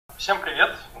Всем привет!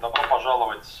 Добро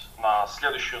пожаловать на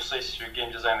следующую сессию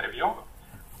Game Design Review.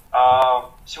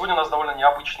 Сегодня у нас довольно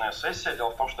необычная сессия.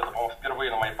 Дело в том, что это, по-моему, впервые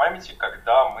на моей памяти,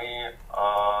 когда мы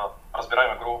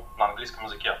разбираем игру на английском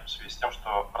языке, в связи с тем,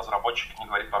 что разработчик не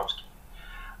говорит по-русски.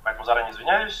 Поэтому заранее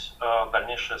извиняюсь,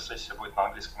 дальнейшая сессия будет на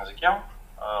английском языке,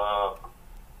 в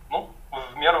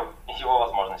меру его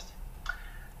возможностей.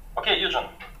 Okay, Eugen,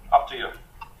 up to you.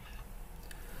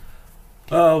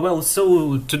 Well,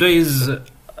 so today's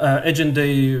agenda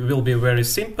will be very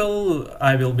simple.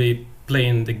 I will be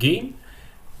playing the game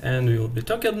and we will be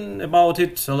talking about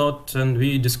it a lot, and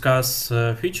we discuss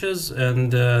features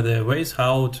and the ways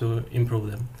how to improve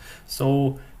them.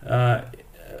 So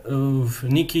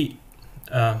Nikki,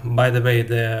 by the way,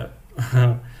 the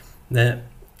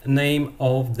name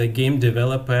of the game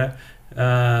developer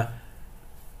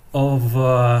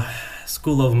of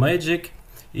School of Magic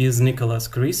is Nicholas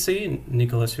Chrissy.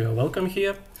 Nicholas, you are welcome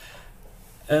here.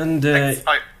 And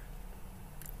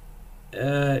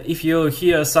if you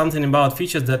hear something about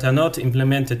features that are not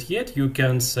implemented yet, you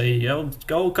can say, "Oh,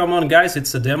 come on, guys,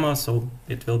 it's a demo," so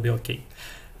it will be okay.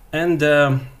 And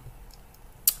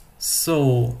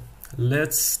so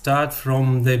let's start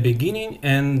from the beginning,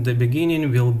 and the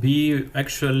beginning will be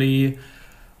actually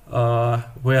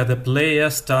where the player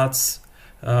starts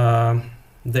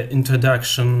the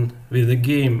introduction with the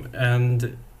game,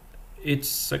 and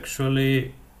it's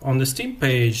actually on the Steam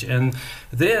page, and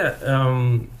there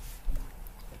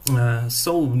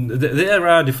there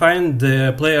are defined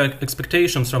the player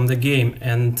expectations from the game,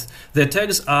 and the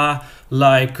tags are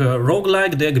like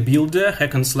roguelike, deck builder,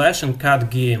 hack and slash, and card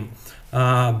game.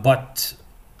 But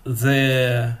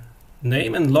the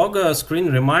name and logo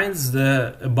screen reminds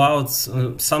about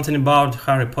something about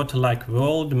Harry Potter-like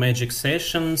world, magic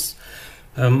sessions,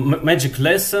 magic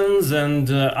lessons,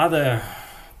 and other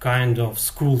kind of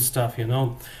school stuff, you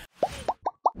know.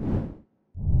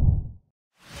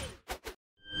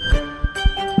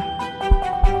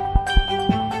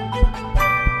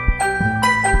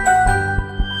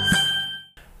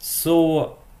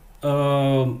 So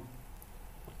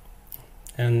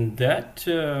and that's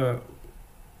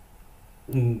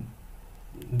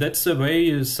the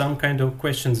way some kind of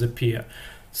questions appear.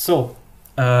 So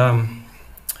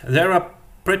there are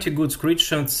pretty good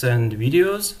screenshots and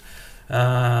videos,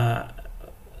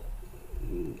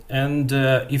 and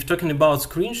if talking about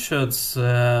screenshots,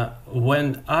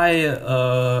 when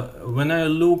I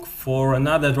look for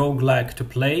another roguelike to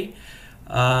play,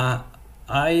 I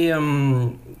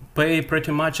pay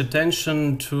pretty much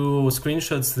attention to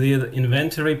screenshots with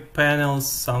inventory panels,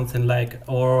 something like,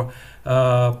 or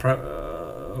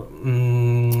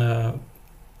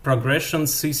progression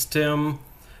system,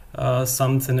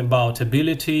 something about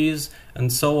abilities, and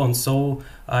so on, so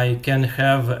I can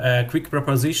have a quick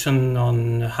proposition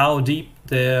on how deep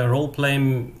the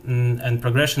role-playing and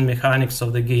progression mechanics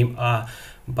of the game are.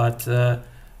 But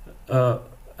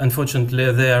unfortunately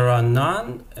there are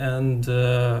none, and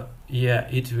yeah,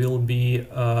 it will be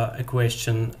a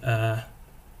question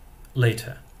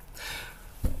later.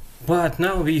 But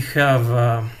now we have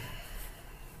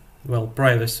well,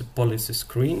 privacy policy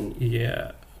screen.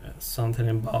 Yeah, something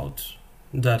about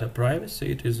data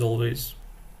privacy. It is always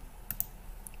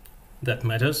that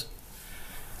matters.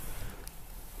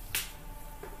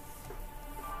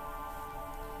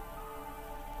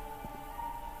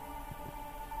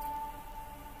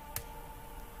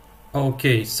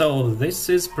 Okay, so this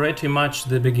is pretty much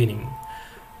the beginning.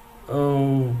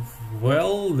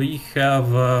 Well, we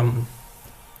have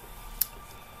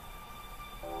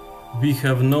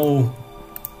no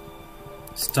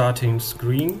starting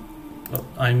screen.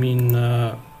 I mean,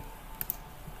 so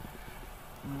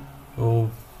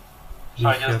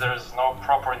I guess there is no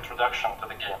proper introduction to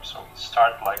the game, so we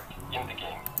start like in the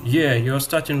game. Yeah, you're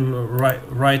starting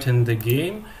right in the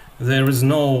game. There is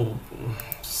no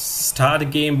start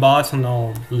game button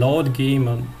or load game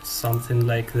or something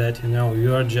like that, you know.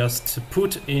 You are just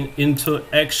put into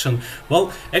action.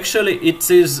 Well, actually it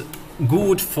is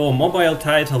good for mobile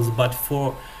titles, but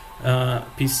for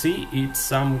PC it's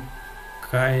some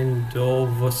kind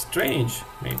of strange,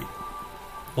 maybe.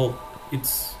 Well,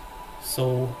 it's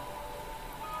so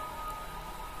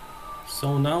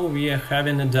now we are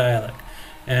having a dialogue,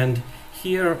 and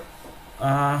here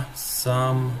are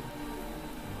some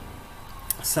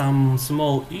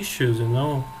small issues, you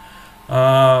know.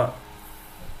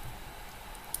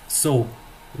 So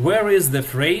where is the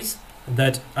phrase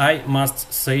that I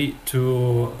must say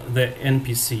to the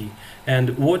NPC,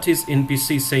 and what is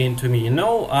NPC saying to me? You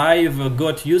know, I've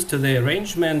got used to the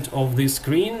arrangement of these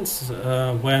screens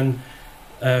when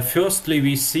firstly,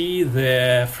 we see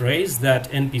the phrase that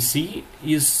NPC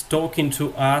is talking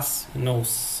to us,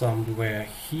 somewhere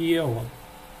here or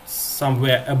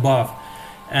somewhere above.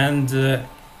 And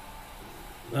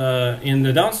in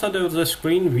the downside of the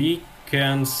screen, we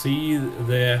can see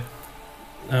the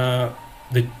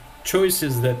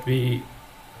choices that we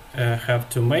have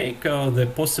to make, the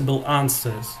possible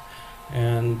answers.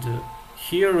 And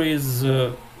here is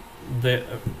the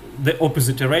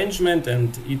opposite arrangement,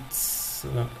 and it's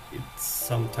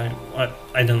sometimes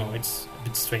I don't know, it's a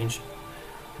bit strange.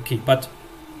 Okay, but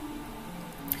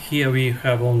here we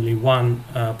have only one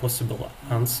possible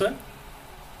answer.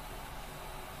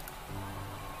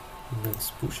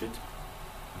 Let's push it.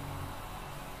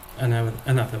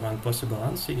 Another one possible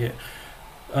answer here.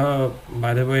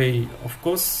 By the way, of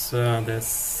course,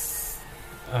 there's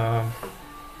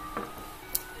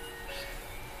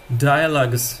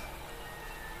dialogues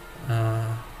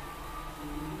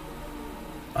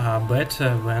are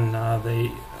better when they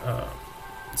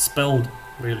spelled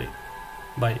really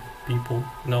by people.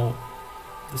 No,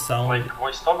 the sound. Like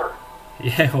voiced over?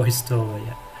 Yeah, voiced over,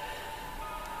 yeah.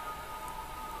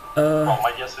 Well,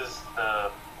 my guess is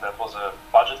that was a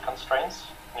budget constraints,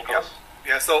 Nicholas?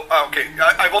 Yeah, so, okay,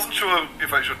 I wasn't sure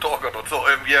if I should talk or not, so,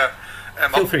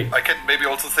 Feel free. I can maybe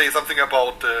also say something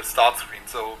about the start screen.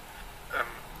 So,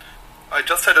 I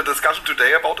just had a discussion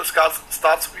today about the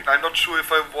start screen. I'm not sure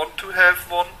if I want to have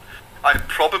one. I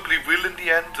probably will in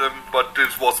the end, but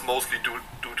this was mostly due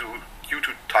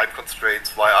to time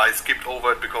constraints, why I skipped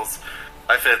over it, because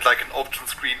I felt like an option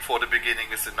screen for the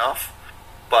beginning is enough.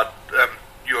 But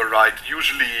you're right,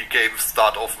 usually games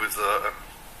start off with a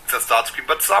start screen,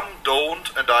 but some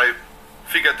don't, and I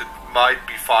figured it might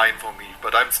be fine for me,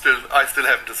 but I still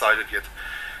haven't decided yet.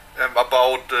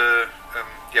 About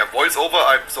voiceover,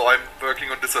 I'm working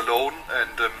on this alone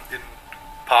and in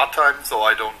part-time, so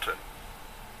I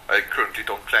currently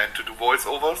don't plan to do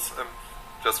voiceovers,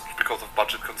 just because of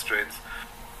budget constraints.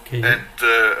 Okay. And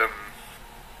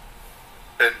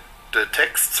the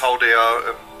texts, how they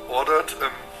are ordered,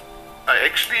 I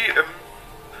actually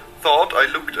thought I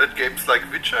looked at games like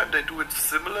Witcher and they do it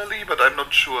similarly, but I'm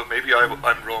not sure. Maybe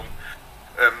I'm wrong.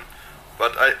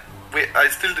 But I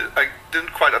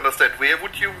didn't quite understand. Where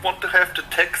would you want to have the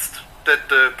text that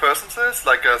the person says,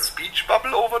 like a speech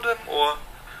bubble over them, or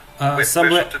where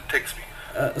should the text be?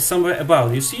 Somewhere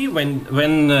above. You see, when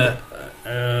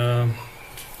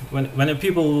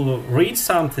people read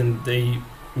something, they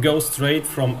go straight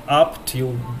from up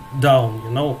till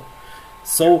down.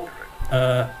 So.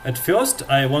 At first,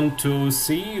 I want to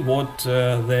see what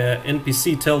the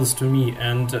NPC tells to me,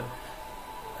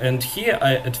 and here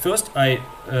at first I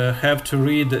have to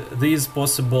read these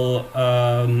possible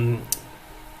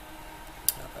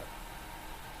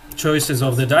choices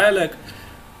of the dialogue,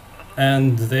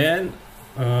 and then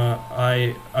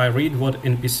I read what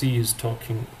NPC is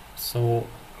talking. So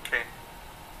okay.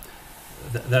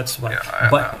 That's why.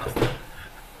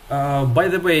 Yeah, by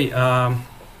the way.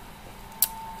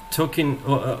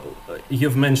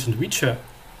 You've mentioned Witcher,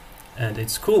 and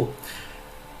it's cool.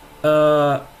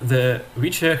 The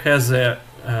Witcher has a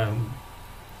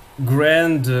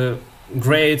great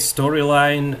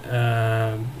storyline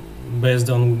based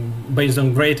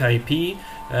on great IP,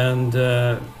 and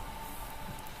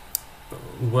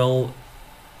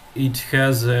it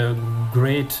has a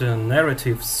great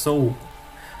narrative. So,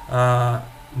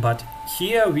 but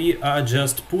here we are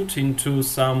just put into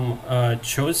some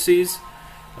choices.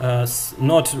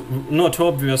 Not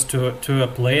obvious to a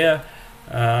player.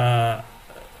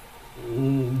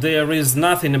 There is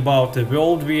nothing about the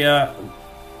world we are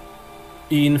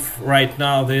in right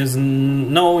now. There is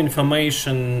no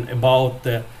information about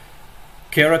the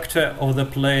character of the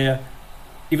player.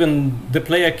 Even the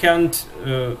player can't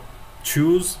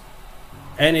choose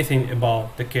anything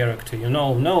about the character.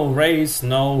 No race,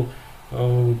 no.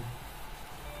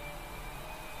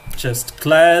 Just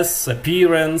class,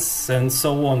 appearance, and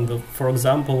so on. For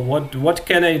example, what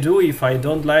can I do if I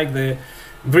don't like the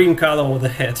green color of the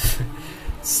hat?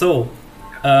 So,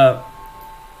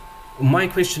 my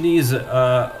question is,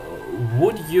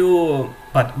 would you?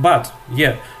 But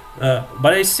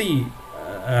I see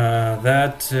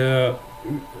that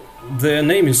the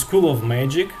name is School of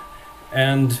Magic,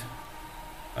 and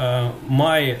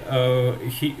my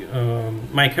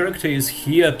character is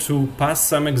here to pass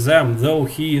some exam, though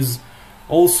he is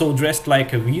also dressed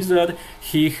like a wizard.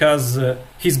 He has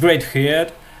he's great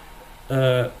haired,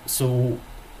 so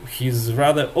he's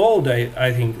rather old,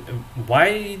 I think.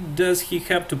 Why does he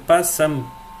have to pass some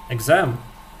exam?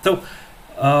 So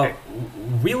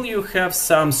will you have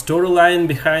some storyline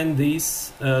behind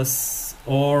this,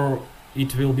 or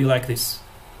it will be like this?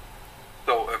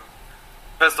 So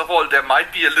first of all, there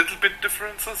might be a little bit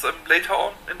differences later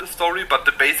on in the story, but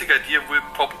the basic idea will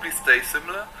probably stay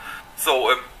similar. So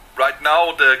right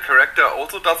now the character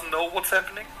also doesn't know what's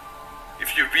happening.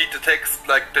 If you read the text,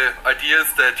 like the idea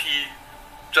is that he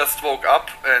just woke up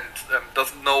and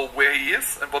doesn't know where he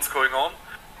is and what's going on,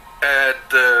 and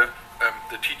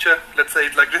the teacher, let's say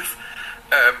it like this,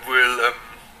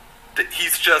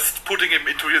 he's just putting him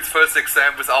into his first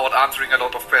exam without answering a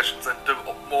lot of questions. And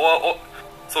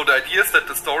so the idea is that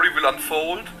the story will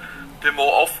unfold the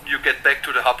more often you get back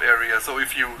to the hub area. So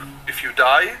if you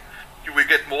die, you will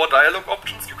get more dialogue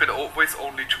options. You can always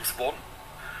only choose one.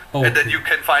 Oh. And then you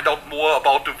can find out more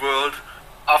about the world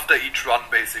after each run,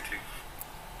 basically.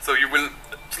 So you will,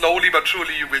 slowly but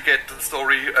surely, you will get the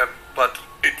story, but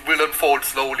it will unfold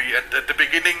slowly. And at the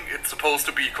beginning, it's supposed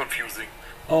to be confusing.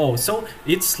 Oh, so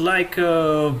it's like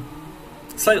in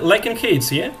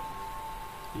Hades, yeah?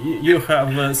 You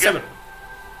have several.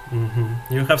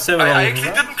 Mm-hmm. You have several. I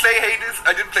actually didn't play Hades.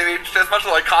 I didn't play Hades as much,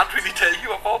 so I can't really tell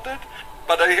you about that.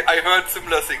 But I heard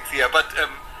similar things here. But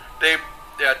they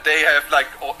have like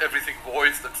everything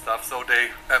voiced and stuff. So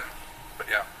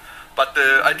But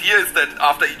the idea is that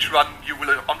after each run, you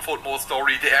will unfold more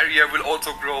story. The area will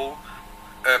also grow.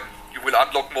 You will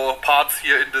unlock more parts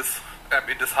here in this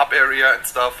hub area and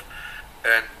stuff.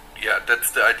 And yeah,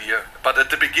 that's the idea. But at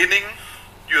the beginning,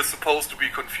 you're supposed to be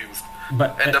confused.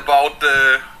 And about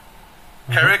the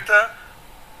character,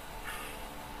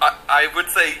 I would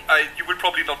say you will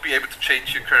probably not be able to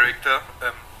change your character.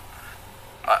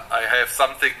 I have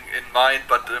something in mind,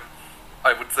 but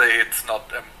I would say it's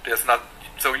not. There's not.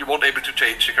 So you won't be able to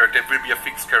change the character. It will be a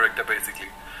fixed character, basically.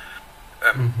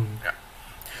 Yeah.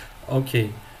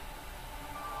 Okay.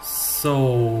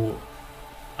 So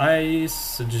I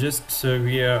suggest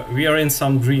we are in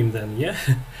some dream then. Yeah.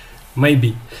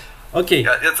 Maybe. Okay.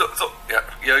 Yeah. So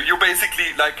you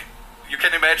basically you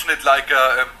can imagine it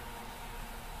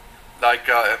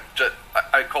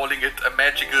I'm calling it a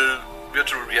magical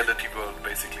virtual reality world,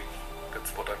 basically.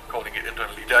 That's what I'm calling it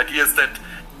internally. The idea is that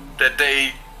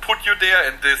they put you there,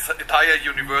 and this entire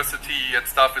university and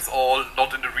stuff is all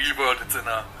not in the real world. It's in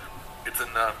a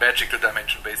magical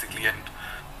dimension, basically, and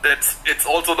it's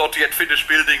also not yet finished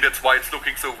building. That's why it's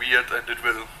looking so weird, and it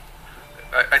will.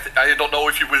 I don't know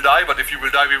if you will die, but if you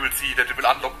will die, we will see that it will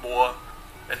unlock more,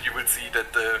 and you will see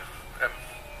that the.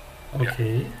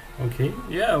 Okay. Okay.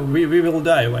 Yeah, we will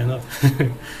die. Why not?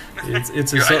 it's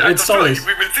it's solid.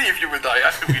 We will see if you will die.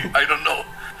 I don't know.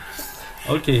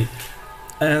 Okay.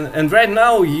 And right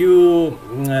now you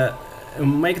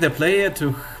make the player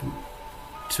to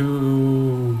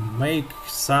make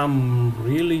some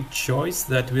really choice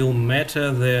that will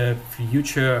matter the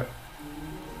future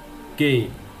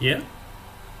game. Yeah.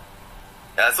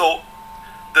 Yeah. So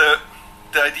the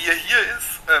idea here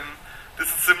is this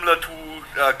is similar to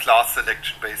class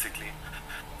selection, basically.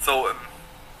 So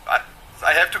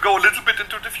I have to go a little bit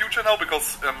into the future now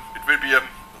because it will be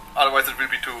otherwise it will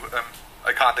be too.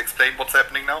 I can't explain what's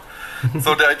happening now.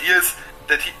 So the idea is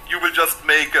that you will just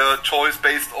make a choice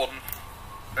based on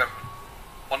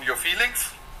your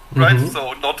feelings, right? Mm-hmm.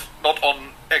 So not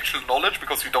on actual knowledge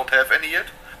because you don't have any yet.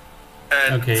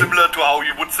 And similar to how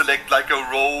you would select like a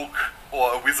rogue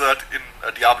or a wizard in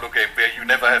a Diablo game where you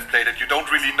never have played it. You don't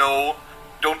really know,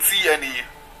 don't see any,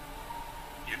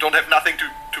 you don't have nothing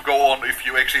to go on if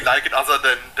you actually like it other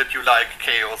than that you like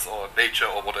chaos or nature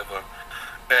or whatever.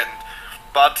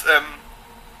 But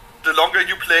the longer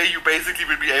you play, you basically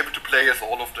will be able to play as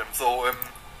all of them. So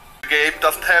the game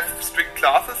doesn't have strict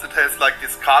classes, it has like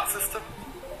this card system.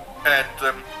 And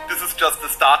this is just the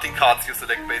starting cards you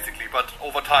select, basically. But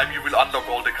over time you will unlock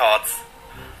all the cards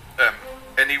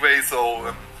anyway,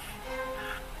 so...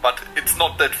 but it's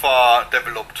not that far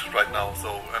developed right now,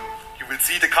 so you will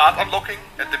see the card unlocking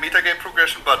and the metagame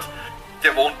progression, but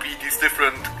there won't be these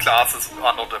different classes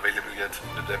are not available yet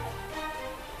in the demo.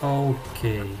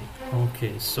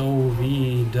 Okay, so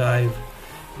we dive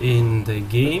in the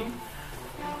game.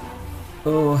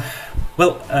 Well,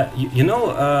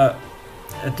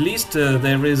 at least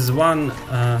there is one.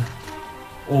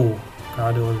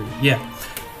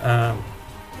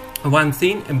 One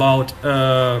thing about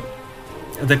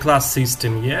the class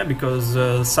system, yeah, because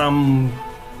some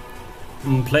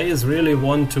players really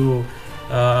want to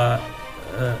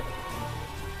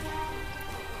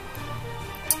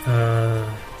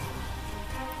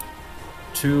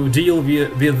deal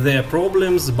with their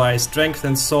problems by strength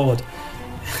and sword.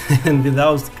 And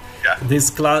without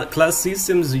these class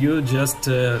systems, you just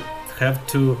have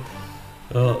to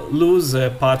lose a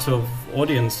part of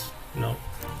audience, you know.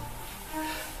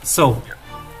 So,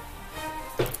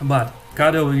 but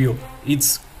card overview,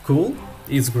 it's cool,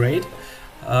 it's great.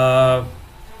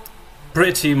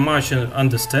 pretty much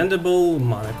understandable.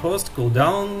 Mana cost,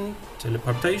 cooldown,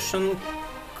 teleportation,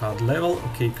 card level.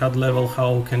 Okay, card level,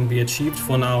 how can be achieved?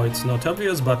 For now it's not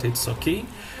obvious, but it's okay.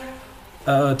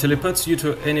 Teleports you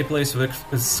to any place with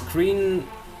a screen.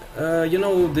 You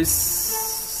know, this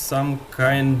some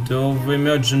kind of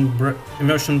immersion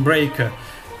breaker.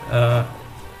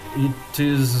 It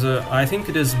is. I think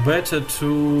it is better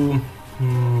to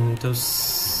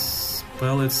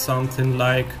spell it something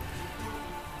like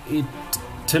it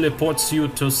teleports you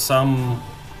to some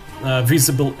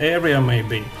visible area,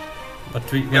 maybe.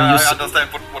 But I understand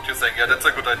what you're saying. Yeah, that's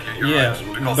a good idea. You're right,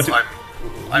 because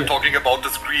I'm talking about the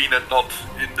screen and not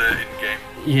in the in-game.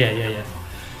 Yeah.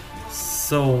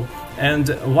 So, and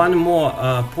one more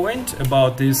point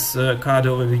about this card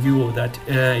overview, that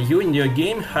you in your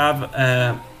game have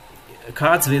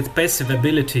cards with passive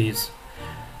abilities,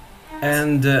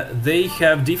 and they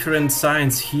have different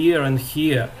signs here and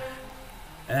here.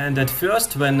 And at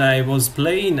first, when I was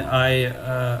playing,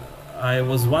 I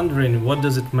was wondering, what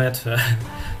does it matter?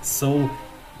 So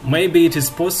maybe it is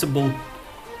possible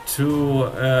to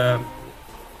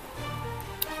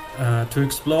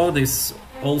explore this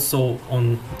also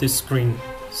on this screen,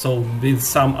 so with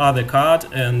some other card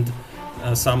and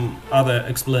some other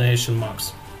explanation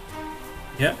marks.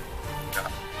 Yeah,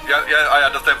 I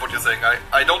understand what you're saying.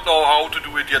 I don't know how to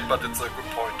do it yet, but it's a good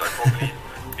point. I probably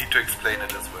need to explain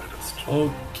it as well. That's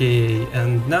true. Okay,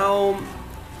 and now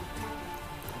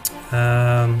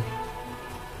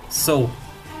so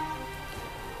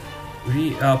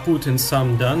we are put in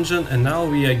some dungeon, and now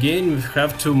we again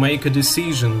have to make a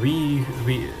decision. We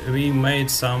made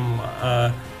some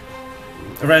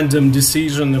random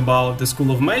decision about the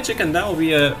School of Magic, and now we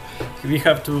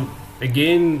have to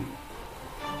again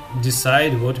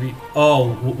decide what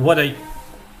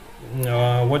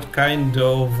kind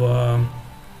of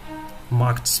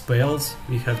marked spells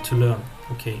we have to learn.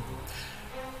 Okay.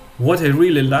 What I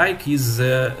really like is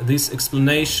this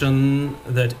explanation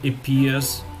that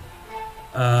appears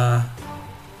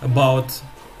about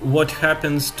what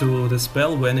happens to the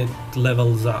spell when it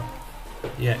levels up.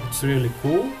 Yeah, it's really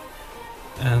cool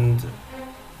and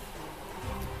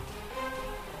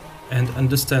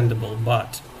understandable,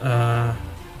 but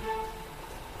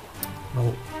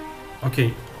well,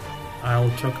 okay,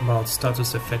 I'll talk about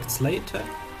status effects later.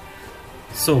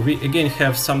 So we again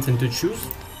have something to choose.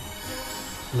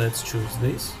 Let's choose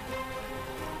this.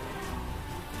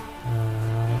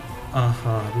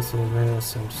 This will very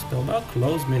same to spell out.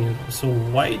 Close menu. So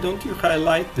why don't you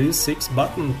highlight this 6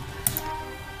 button?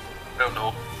 I don't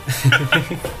know.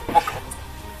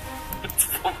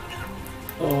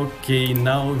 Okay,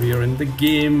 now we are in the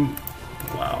game.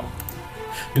 Wow.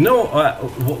 You know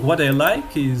what I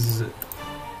like is,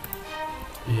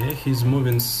 yeah, he's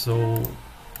moving so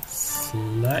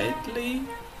slightly.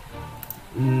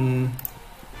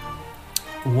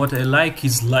 What I like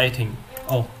is lighting.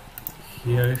 Oh,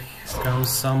 here comes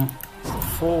some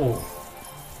fall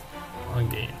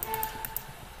again.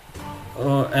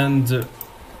 And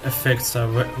effects are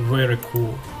very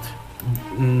cool.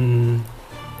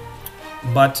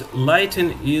 But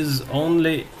lighting is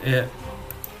only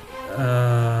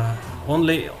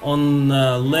on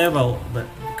level, but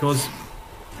because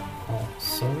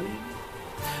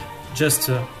just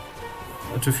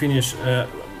to finish.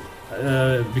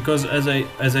 Because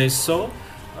as I saw,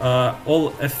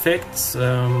 all effects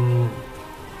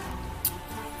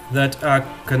that are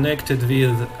connected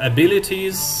with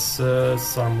abilities,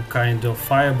 some kind of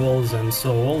fireballs and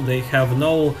so on, they have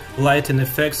no lighting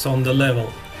effects on the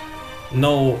level.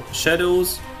 No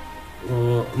shadows,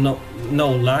 no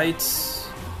lights,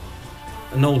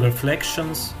 no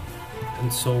reflections,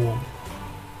 and so on.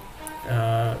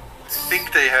 I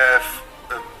think they have.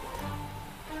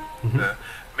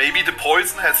 Maybe the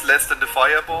poison has less than the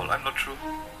fireball. I'm not sure.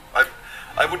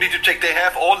 I would need to check. They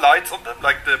have all lights on them,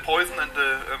 like the poison and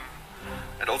the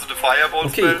and also the fireball.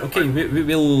 Okay, we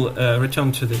will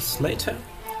return to this later.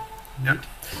 Yeah.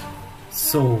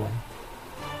 So,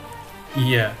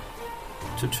 yeah,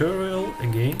 tutorial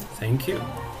again. Thank you.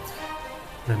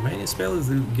 The main spell is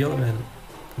the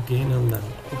gain a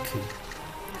level. Okay,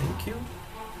 thank you.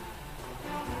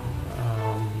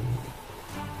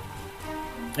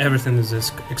 Everything is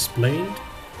explained.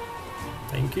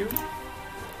 Thank you.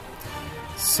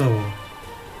 So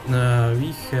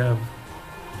we have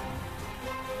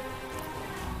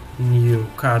new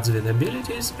cards with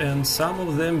abilities, and some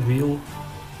of them will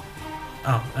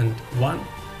and one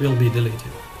will be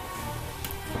deleted.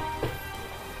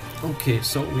 Okay,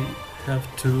 so we have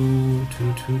to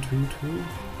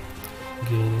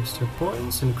gain extra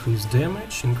points, increase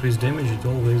damage. Increase damage is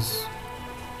always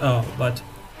but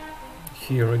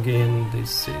here again.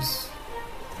 This is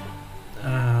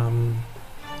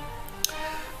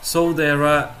so there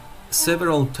are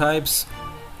several types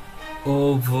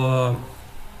of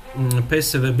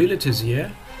passive abilities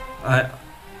here.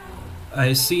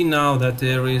 I see now that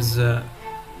there is Yeah,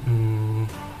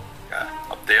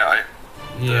 up there,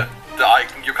 the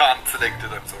icon, you can't select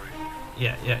it, I'm sorry.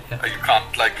 Yeah. You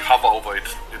can't like hover over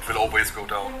it, it will always go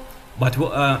down. But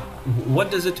what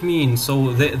does it mean?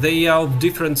 So they are of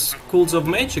different schools of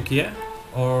magic, yeah?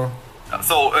 Or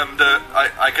So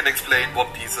I can explain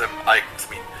what these icons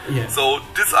mean. yeah. So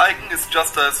this icon is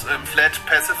just a flat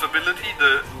passive ability,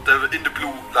 the in the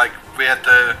blue, like where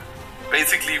the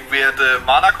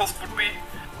mana cost would be.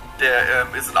 There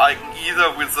is an icon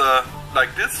either with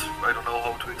like this. I don't know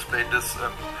how to explain this,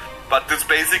 but this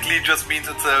basically just means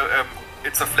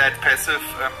it's a flat passive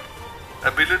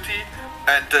ability,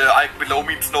 and the icon below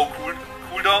means no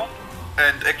cooldown.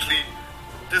 And actually,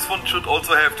 this one should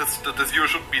also have this. The zero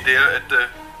should be there, and the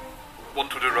one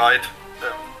to the right.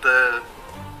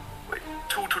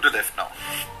 Two to the left now.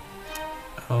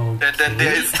 Okay. And then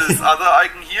there is this other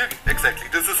icon here. Exactly.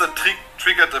 This is a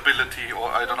triggered ability, or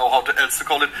I don't know how else to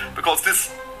call it, because this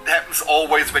happens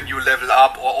always when you level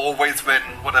up, or always when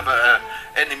whatever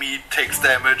enemy takes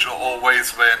damage, or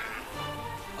always when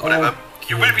whatever. Okay.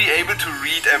 You will be able to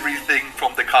read everything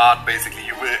from the card. Basically,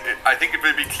 you will. I think it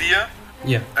will be clear.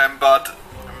 Yeah.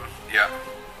 Yeah.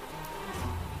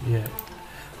 Yeah.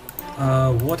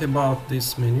 What about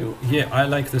this menu? Yeah, I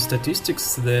like the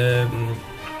statistics. They're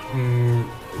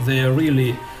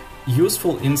really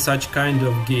useful in such kind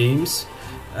of games,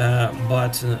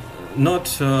 but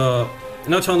not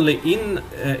only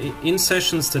in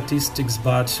session statistics,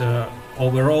 but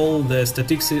overall the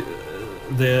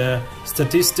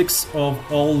statistics of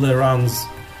all the runs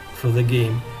for the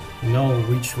game. You know,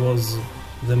 which was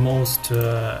the most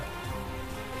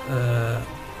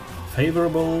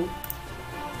favorable,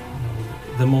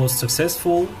 the most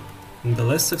successful, and the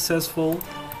less successful,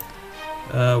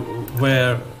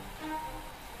 where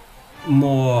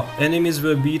more enemies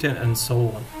were beaten, and so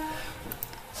on.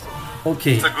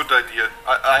 Okay. It's a good idea.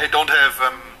 I don't have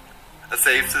a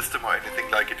save system or anything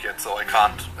like it yet, so I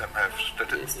can't have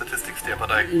statistics there, but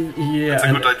it's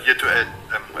a good idea to add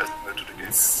as well to the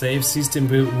game. Save system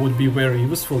would be very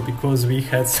useful, because we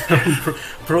had some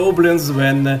problems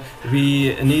when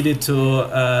we needed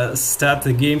to start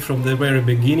the game from the very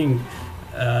beginning.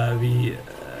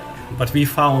 But we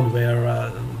found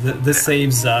where the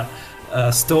saves are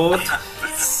stored.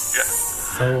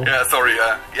 So yeah, sorry.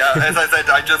 As I said,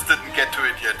 I just didn't get to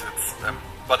it yet.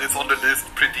 But it's on the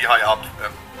list pretty high up.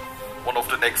 One of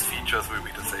the next features will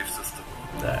be the save system.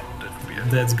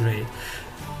 That's great.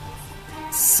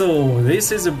 So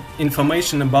this is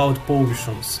information about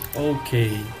potions.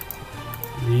 Okay,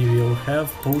 we will have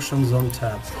potions on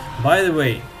tap. By the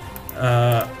way,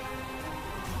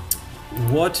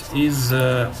 what is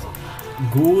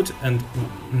good and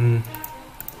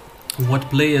what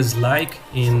players like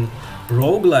in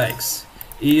roguelikes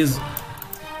is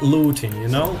looting, you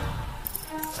know?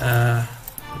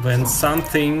 When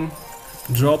something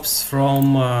drops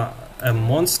from a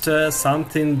monster,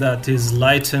 something that is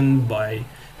lightened by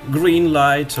green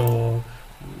light or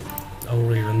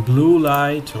even blue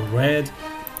light or red,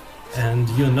 and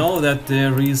you know that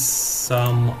there is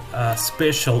some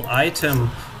special item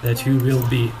that you will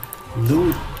be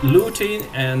looting,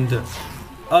 and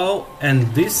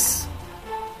this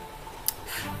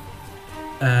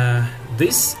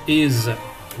is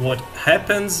what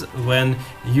happens when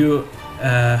you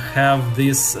have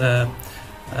this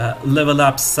level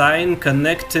up sign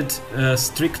connected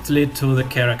strictly to the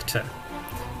character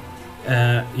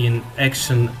in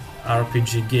action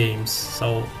RPG games.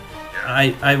 So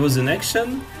I was in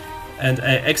action and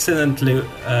I accidentally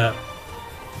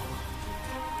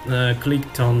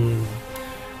clicked on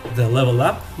the level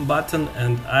up button,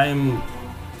 and I'm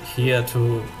here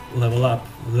to level up,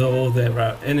 though there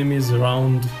are enemies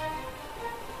around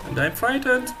and I'm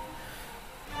frightened.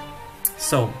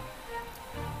 So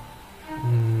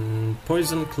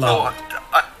poison cloud.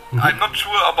 So, I'm not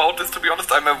sure about this, to be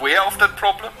honest. I'm aware of that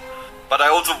problem, but I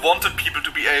also wanted people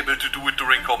to be able to do it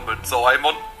during combat. So I'm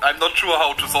not sure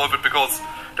how to solve it, because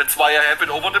that's why I have it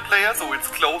over the player, so it's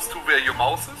close to where your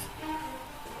mouse is.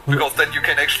 Because then you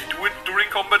can actually do it during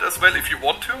combat as well if you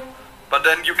want to. But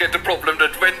then you get the problem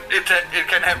that when it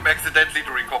can happen accidentally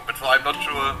during combat. So I'm not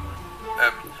sure.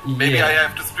 Maybe I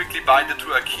have to strictly bind it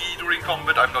to a key during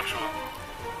combat. I'm not sure.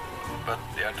 But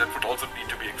yeah, that would also need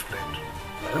to be explained.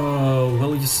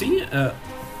 Well, you see,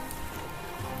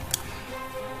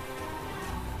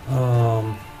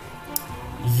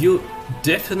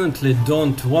 definitely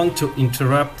don't want to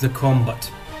interrupt the combat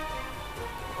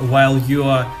while you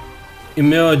are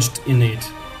immersed in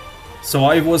it. So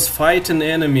I was fighting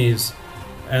enemies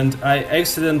and I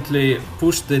accidentally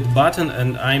pushed that button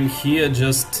and I'm here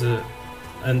just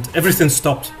and everything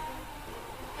stopped.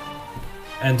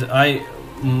 And I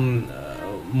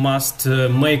must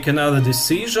make another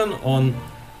decision on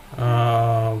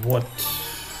what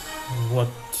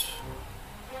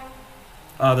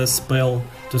other spell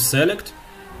to select,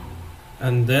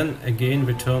 and then again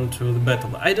return to the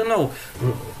battle. I don't know.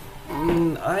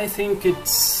 I think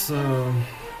it's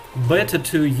better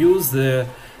to use the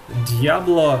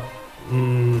Diablo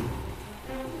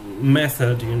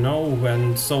method, you know,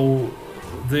 when so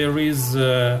there is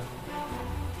a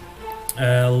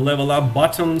level up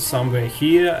button somewhere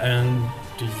here, and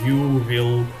you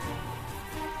will.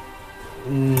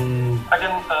 I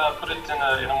can put it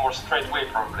in a more straight way,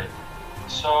 probably.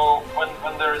 So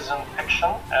when there is an action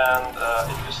and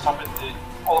if you stop it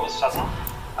all of a sudden,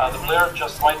 the player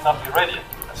just might not be ready,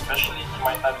 especially he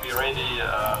might not be ready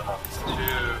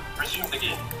to resume the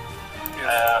game.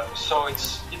 So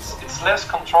it's less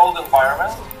controlled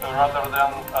environment rather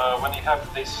than when you have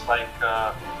this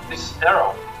this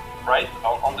arrow, right,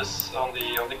 on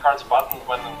the cards button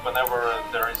whenever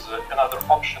there is another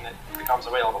option it becomes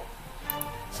available.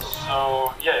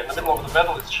 So yeah, in the middle of the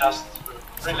battle it's just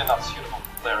really not suitable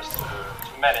for players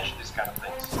to manage these kind of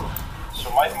things.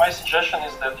 So my suggestion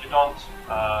is that you don't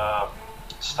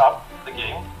stop the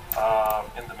game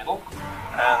in the middle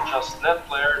and just let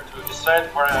player to decide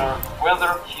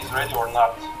whether he's ready or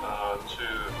not to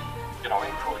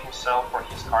improve himself or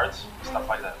his cards, stuff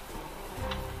like that.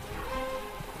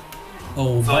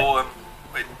 Oh, so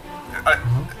wait,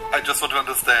 I just want to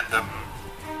understand.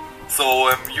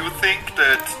 So you think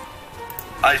that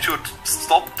I should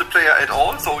stop the player at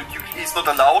all, so he's not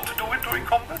allowed to do it during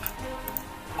combat,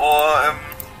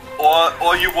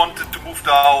 or you wanted to move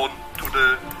down to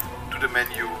the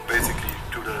menu, basically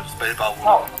to the spellbar?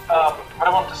 No, what I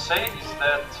want to say is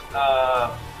that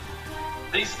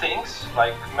these things,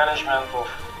 like management of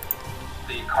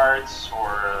the cards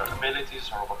or abilities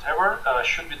or whatever,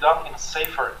 should be done in a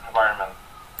safer environment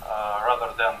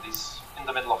rather than this in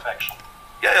the middle of action.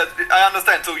 Yeah, I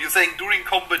understand. So you're saying during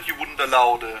combat you wouldn't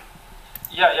allow the...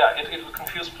 Yeah, it would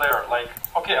confuse player. Like,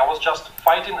 okay, I was just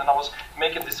fighting and I was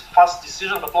making this fast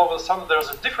decision, but all of a sudden there's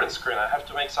a different screen. I have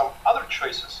to make some other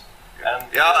choices. And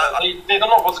they don't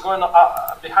know what's going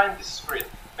on behind this screen.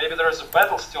 Maybe there is a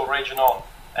battle still raging on,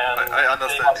 and I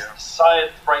understand, they must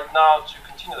decide right now to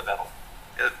continue the battle.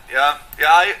 Yeah.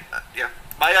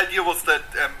 My idea was that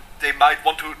they might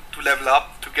want to level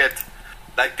up to get...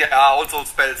 Like, there are also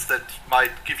spells that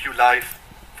might give you life,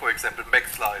 for example,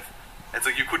 max life. And so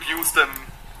you could use them,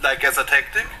 like, as a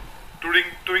tactic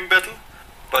during battle.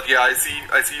 But yeah, I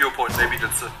see your point. Maybe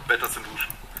that's a better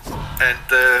solution. And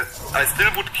I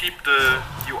still would keep the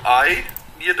UI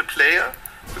near the player,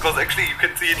 because actually you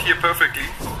can see it here perfectly.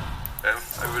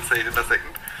 I will say it in a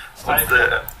second.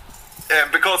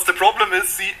 Because the problem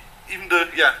is,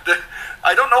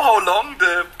 I don't know how long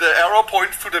the arrow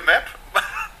points to the map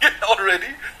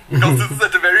already, because this is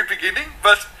at the very beginning,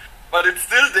 but it's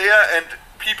still there and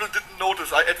people didn't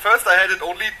notice. At first I had it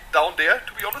only down there,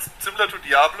 to be honest, similar to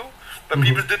Diablo, but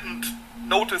people didn't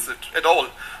notice it at all.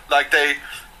 Like they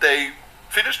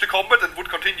finished the combat and would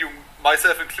continue,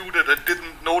 myself included, and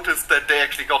didn't notice that they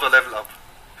actually got a level up.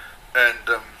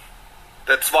 And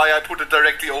that's why I put it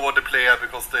directly over the player,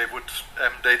 because they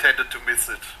tended to miss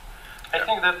it. I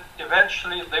think that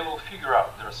eventually they will figure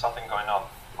out there's something going on,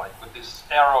 like with this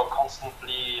arrow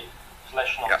constantly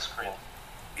flashing on the screen.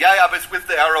 Yeah, but with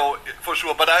the arrow for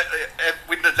sure. But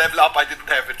with the level up, I didn't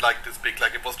have it like this big.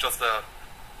 Like, it was just a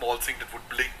small thing that would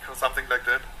blink or something like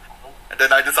that. And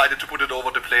then I decided to put it over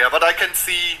the player. But I can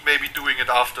see maybe doing it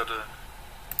after the.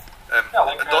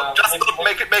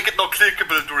 Make it not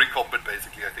clickable during combat.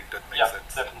 Basically, I think that makes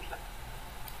sense. Yeah,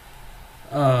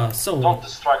 definitely. So don't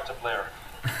distract the player.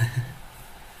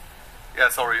 Yeah,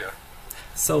 sorry.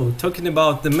 So talking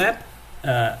about the map,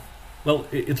 well,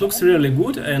 it looks really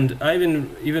good, and I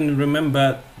even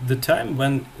remember the time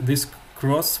when this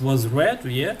cross was red.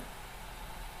 Yeah,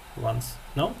 once,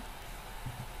 no.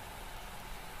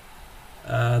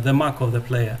 The mark of the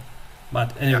player,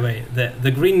 but anyway,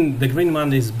 the green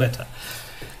one is better.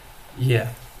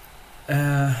 Yeah,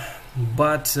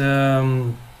 but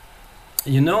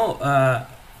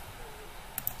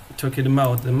talking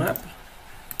about the map.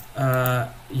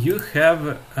 You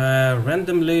have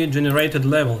randomly generated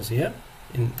levels, yeah,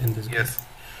 in this game. Yes.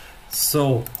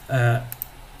 So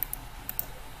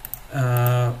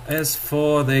as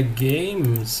for the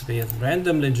games with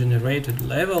randomly generated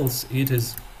levels, it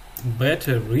is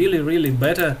better, really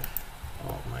better.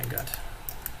 Oh my god,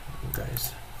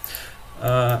 guys.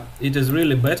 It is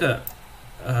really better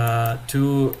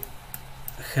to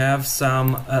have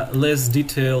some less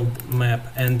detailed map,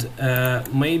 and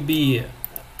maybe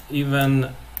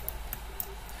even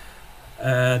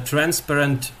a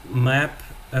transparent map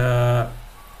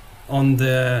on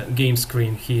the game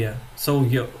screen here. So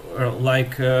you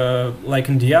like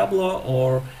in Diablo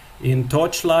or in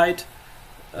Torchlight,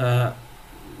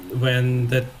 when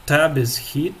the tab is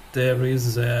hit, there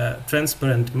is a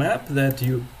transparent map that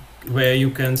where you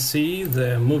can see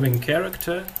the moving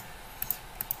character,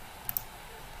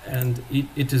 and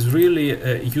it is really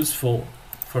useful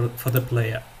for the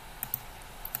player.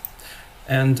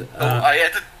 And I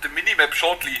added the minimap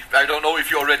shortly. I don't know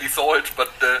if you already saw it,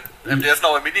 but there's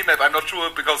now a minimap. I'm not sure,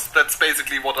 because that's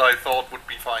basically what I thought would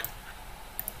be fine.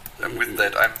 With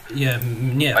that,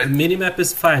 minimap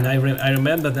is fine. I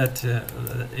remember that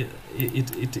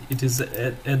it is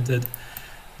added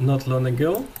not long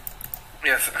ago.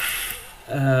 Yes.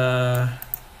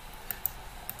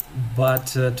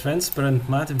 But transparent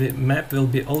map will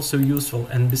be also useful,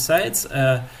 and besides,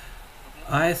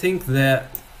 I think the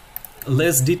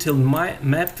less detailed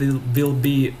map will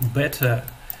be better,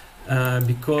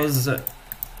 because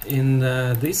in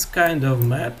this kind of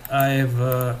map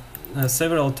I've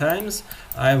several times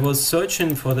I was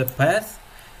searching for the path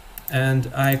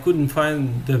and I couldn't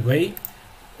find the way,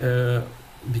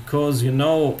 because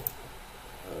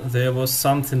there was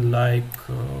something like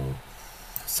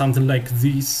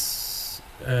this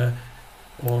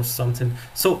or something.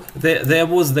 So there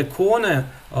was the corner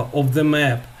of the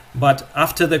map, but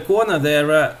after the corner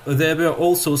there were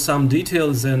also some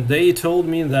details, and they told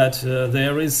me that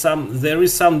there is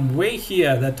some way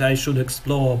here that I should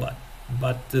explore,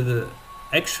 but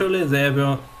actually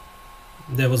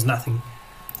there was nothing.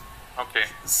 Okay,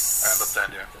 I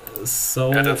understand. Yeah.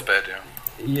 So yeah, that's bad. Yeah.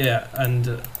 Yeah,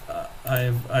 and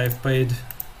I've paid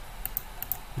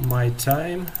my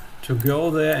time to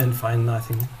go there and find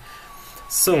nothing.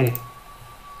 So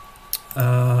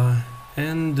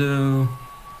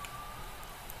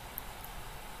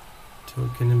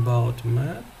talking about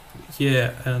map,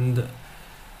 yeah, and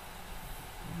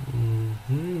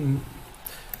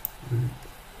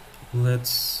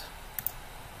let's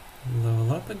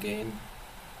level up again.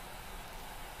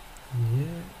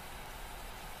 Yeah,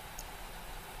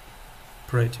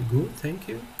 pretty good, thank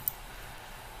you.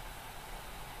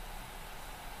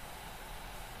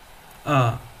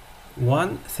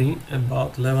 One thing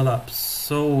about level ups.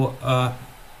 So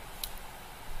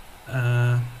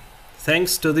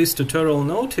thanks to this tutorial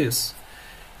notice,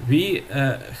 we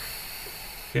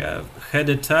have had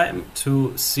a time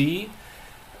to see.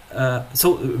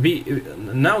 So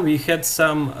we had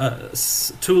some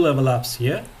 2 level ups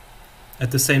here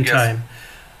at the same time.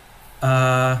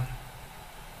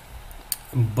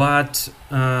 But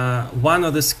one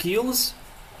of the skills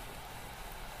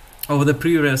of the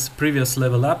previous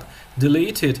level up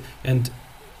deleted, and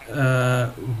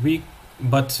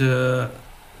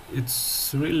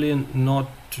it's really not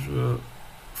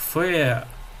fair,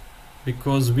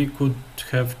 because we could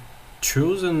have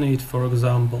chosen it, for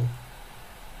example.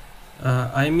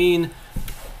 I mean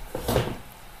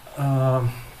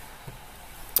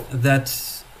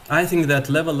that I think that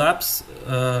level ups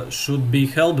should be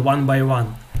held one by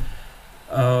one.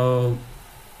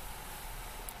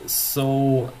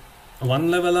 So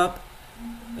one level up,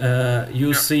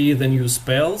 you see the new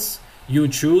spells, you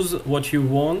choose what you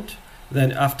want,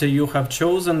 then after you have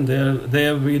chosen,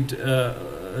 there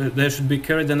should be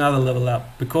carried another level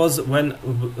up, because when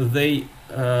they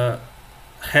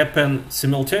happen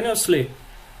simultaneously,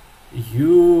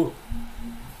 you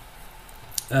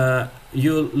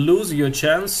lose your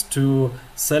chance to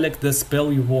select the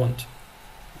spell you want.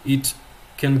 It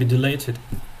can be deleted.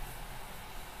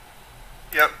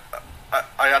 Yeah,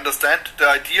 I understand. The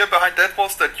idea behind that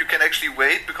was that you can actually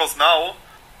wait, because now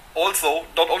also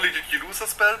not only did you lose a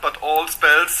spell, but all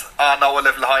spells are now a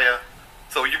level higher.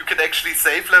 So you can actually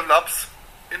save level ups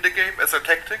in the game as a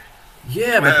tactic.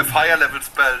 Yeah, but have higher level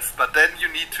spells, but then you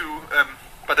need to,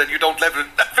 but then you don't level.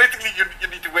 Basically, you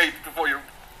need to wait before you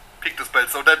pick the spell.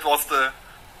 So that was the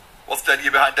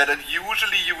idea behind that. And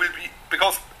usually you will be,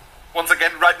 because once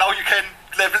again, right now you can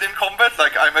level in combat.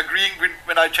 Like I'm agreeing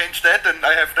when I change that, and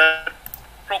I have that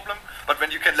problem. But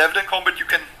when you can level in combat, you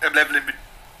can level in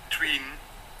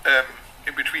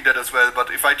between that as well. But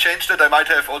if I change that, I might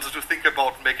have also to think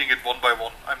about making it one by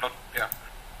one. I'm not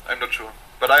sure.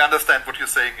 But I understand what you're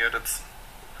saying here. That's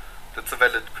a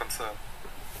valid concern.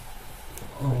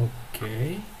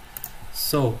 Okay.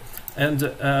 So, and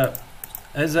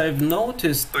as I've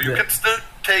noticed, So you can still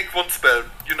take one spell.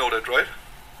 You know that, right?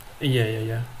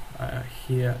 Yeah.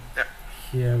 Here, Yeah.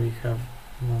 here we have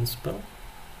one spell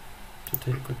to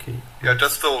take. Okay. Yeah,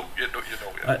 just so you know.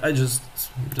 Yeah. I just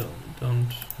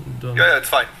don't. Yeah, it's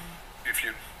fine. If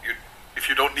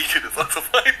you don't need it, it's also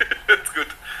fine. It's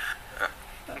good.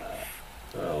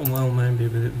 Well, maybe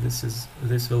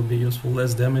this will be useful.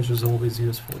 Less damage is always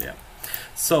useful. Yeah.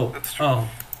 So. That's true.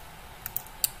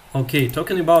 Okay,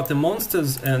 talking about the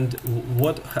monsters and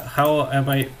how am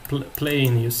I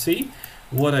playing? You see,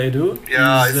 what I do?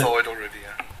 Yeah, is, I saw it already.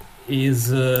 Yeah.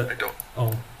 Is I don't.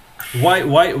 oh, why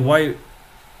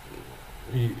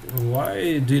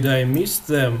did I miss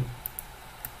them?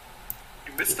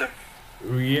 You missed them?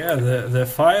 Yeah, the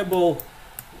fireball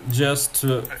just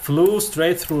flew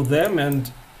straight through them and.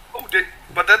 Oh,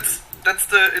 but it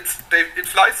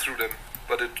flies through them.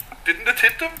 But didn't it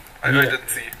hit them? I didn't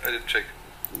see. I didn't check.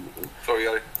 Sorry,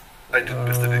 I didn't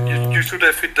miss it. You should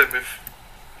have hit them if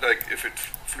it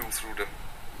flew through them.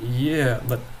 Yeah,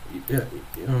 but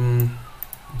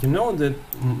you know that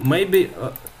maybe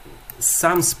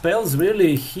some spells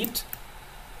really hit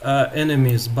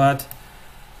enemies, but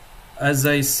as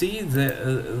I see,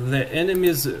 the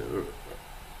enemies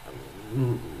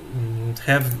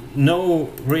have no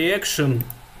reaction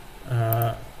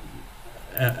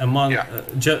among.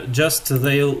 Just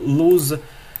they lose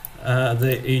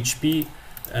the HP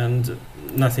and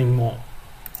nothing more.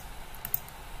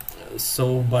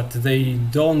 So, but they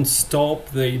don't stop,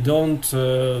 they don't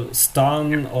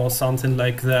stun or something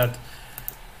like that.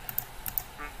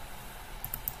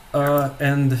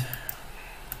 And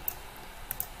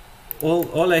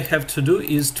all I have to do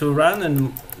is to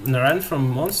run from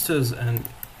monsters and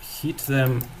hit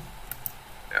them.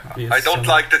 Yeah. I don't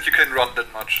like that you can run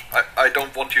that much. I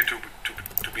don't want you to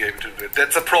be able to do it.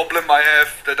 That's a problem I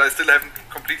have that I still haven't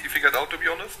completely figured out, to be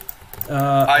honest.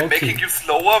 I'm making you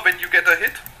slower when you get a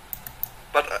hit,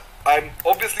 but I'm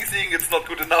obviously seeing it's not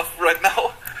good enough right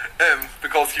now,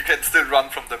 because you can still run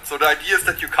from them. So the idea is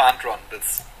that you can't run.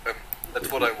 That's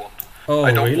what I want. Oh,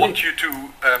 I don't really? want you to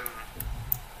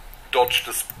dodge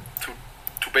this, to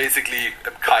basically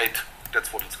kite.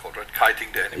 That's what it's called, right?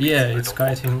 Kiting the enemy. Yeah, it's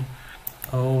kiting.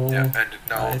 Oh, yeah, and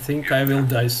now I think I will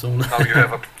die soon. Now you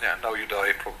have now you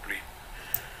die probably.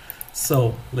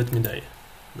 So let me die.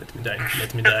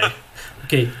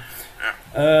 Okay.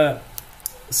 Yeah.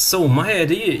 So my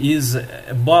idea is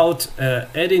about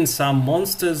adding some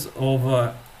monsters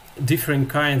of different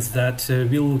kinds that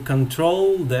will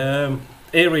control the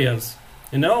areas.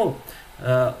 You know,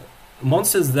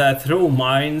 monsters that throw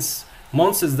mines,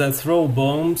 monsters that throw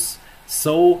bombs,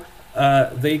 so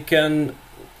they can.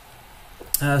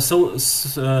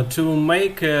 To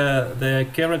make the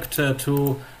character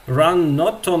to run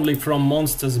not only from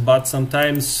monsters but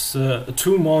sometimes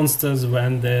to monsters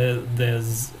when there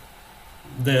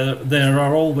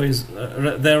are always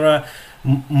there are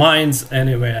mines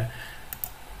anywhere,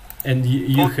 and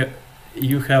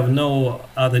you have no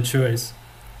other choice.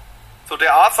 So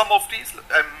there are some of these.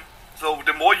 So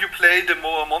the more you play, the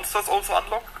more monsters also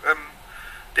unlock.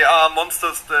 There are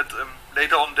monsters that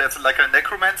later on there's like a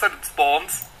necromancer that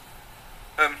spawns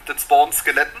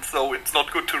skeletons. So it's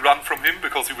not good to run from him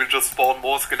because he will just spawn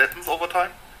more skeletons over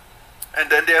time. And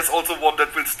then there's also one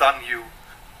that will stun you.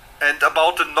 And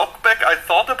about the knockback, I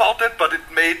thought about that, but it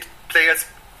made players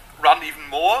run even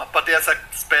more. But there's a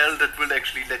spell that will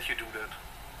actually let you do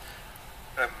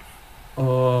that.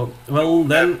 Well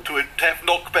then to have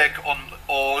knockback on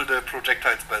all the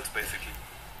projectile spells, basically.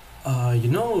 You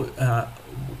know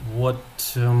what?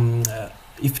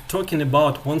 If talking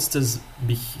about monsters'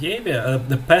 behavior,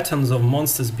 the patterns of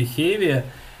monsters' behavior,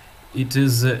 it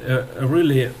is a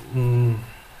really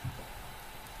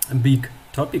a big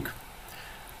topic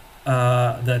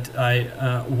that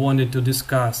I wanted to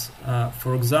discuss.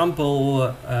 For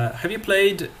example, have you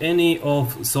played any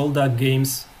of Soldat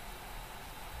games?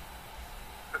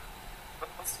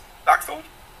 Dark Souls?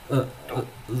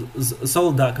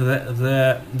 Soldat,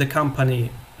 the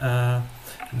company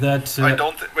that I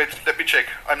don't. Wait, let me check.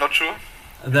 I'm not sure.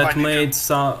 That made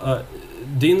some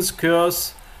Dean's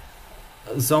Curse,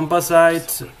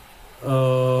 Zombicide,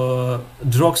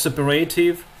 Drox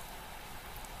Operative.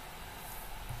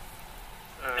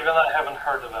 Even I haven't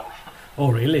heard of them.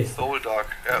 Oh, really? Soul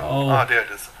Dark. Yeah. Oh. There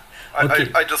it is.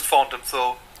 Okay. I just found them.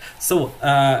 So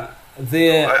I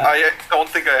don't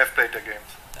think I have played the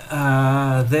games.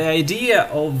 The idea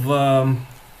of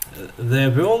the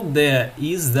world there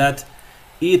is that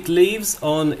it lives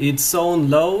on its own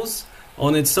laws,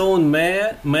 on its own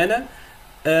manner,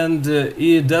 and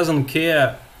it doesn't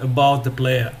care about the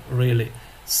player, really.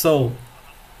 So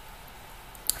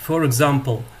for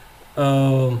example,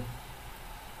 the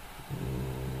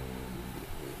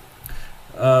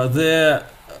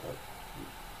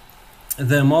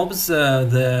mobs,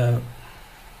 the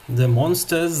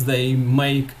monsters, they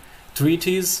make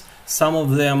treaties. Some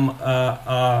of them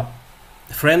are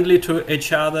friendly to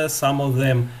each other. Some of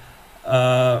them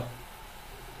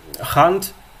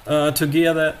hunt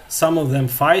together. Some of them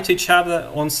fight each other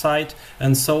on site,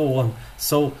 and so on.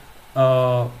 So,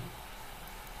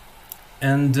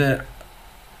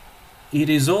 it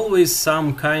is always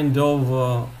some kind of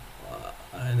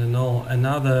I don't know,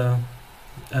 another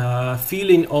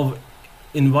feeling of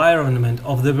environment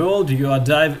of the world you are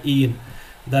dive in,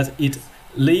 that it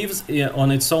lives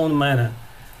on its own manner.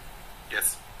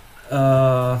 Yes.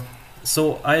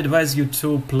 So I advise you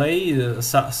to play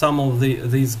some of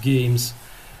these games,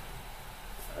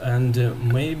 and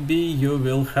maybe you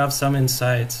will have some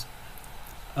insights.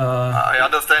 I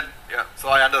understand. Yeah. So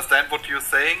I understand what you're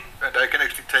saying, and I can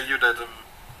actually tell you that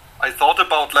I thought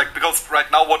about, like, because right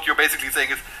now what you're basically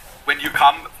saying is when you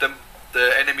come, the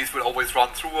enemies will always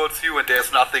run towards you, and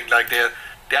there's nothing like they're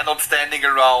not standing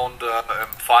around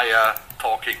fire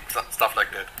talking, stuff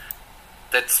like that.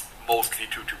 That's mostly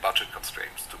due to budget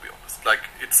constraints, to be honest. Like,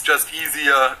 it's just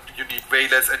easier, you need way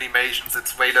less animations,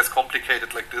 it's way less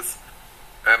complicated like this,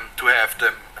 to have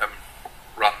them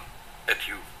run at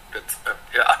you. That's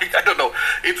yeah, I don't know.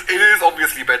 It is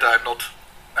obviously better. I'm not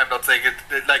saying it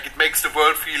like it makes the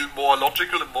world feel more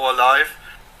logical and more alive.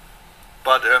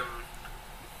 But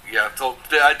yeah, so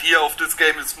the idea of this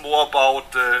game is more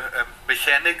about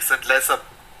mechanics and less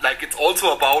like it's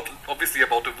also about obviously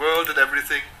about the world and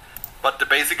everything. But the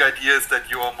basic idea is that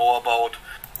you are more about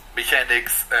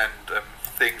mechanics and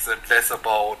things, and less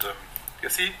about. You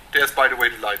see, there's by the way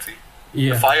the light. See,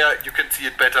 the fire. You can see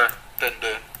it better than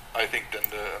the. I think than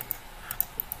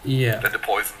the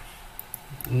poison.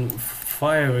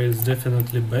 Fire is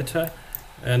definitely better,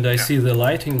 and I see the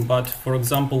lighting. But for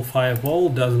example, Firewall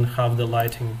doesn't have the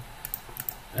lighting,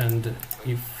 and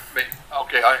if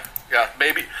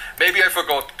maybe I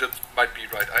forgot. That might be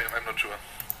right. I'm not sure.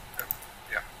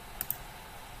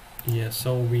 Yeah,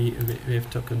 so we've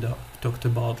talked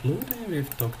about looting,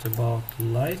 we've talked about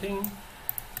lighting.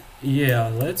 Yeah,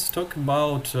 let's talk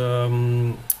about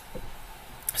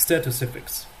status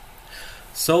effects.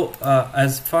 So,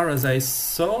 as far as I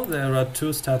saw, there are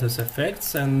two status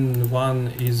effects, and one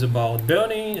is about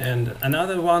burning, and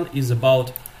another one is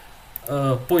about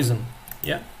poison.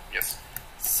 Yeah? Yes.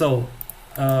 So,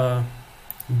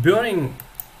 burning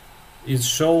is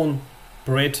shown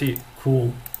pretty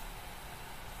cool.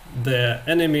 The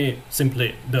enemy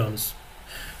simply burns.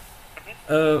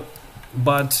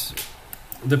 But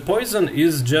the poison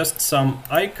is just some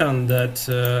icon that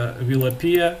will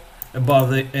appear above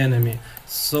the enemy.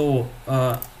 So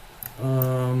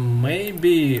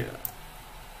maybe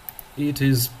it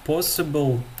is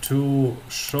possible to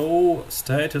show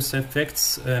status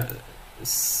effects a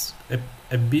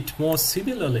bit more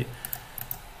similarly.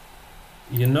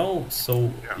 You know,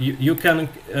 so you can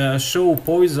show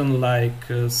poison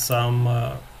like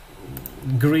some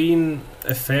green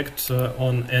effect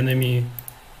on enemy.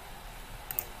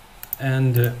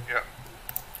 And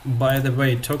by the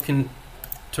way, talking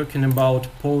about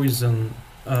poison,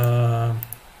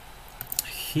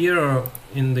 here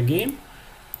in the game,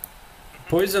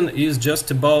 poison is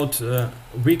just about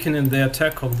weakening the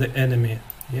attack of the enemy.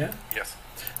 Yeah. Yes.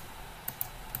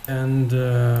 And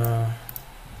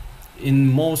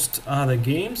in most other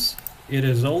games, it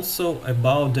is also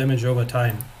about damage over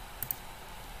time.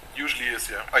 Usually is,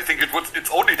 yeah. I think it's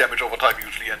only damage over time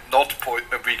usually, and not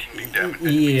weakening damage.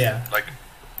 Yeah. Like,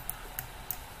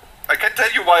 I can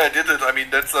tell you why I did it. I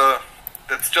mean, that's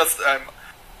just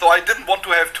so I didn't want to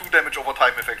have two damage over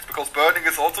time effects, because burning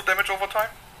is also damage over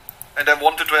time, and I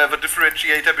wanted to have a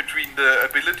differentiator between the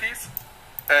abilities,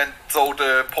 and so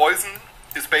the poison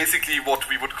is basically what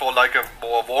we would call like a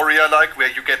more warrior-like, where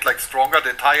you get like stronger. The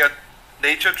entire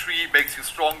nature tree makes you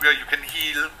stronger. You can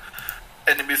heal.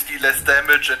 Enemies deal less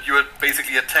damage, and you're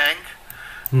basically a tank.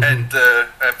 Mm-hmm. And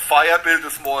fire build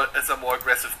is a more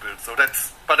aggressive build. So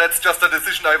that's just a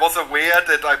decision. I was aware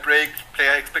that I break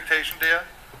player expectation there,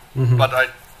 but I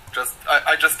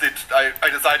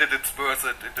decided it's worth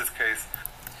it in this case.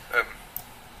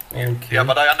 Okay. Yeah,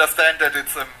 but I understand that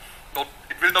it's it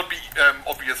will not be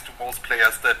obvious to most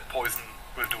players that poison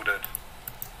will do that.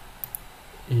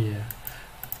 Yeah.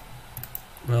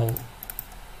 Well,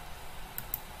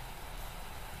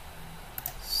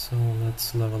 so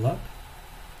let's level up.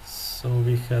 So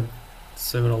we had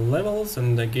several levels,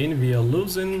 and again we are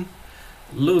losing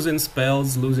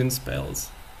spells.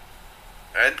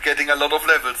 And getting a lot of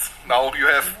levels. Now you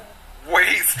have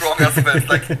way stronger spells.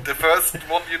 Like the first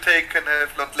one you take can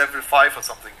have level 5 or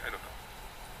something. I don't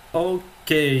know.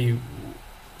 Okay,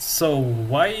 so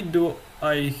why do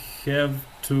I have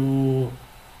to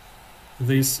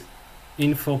this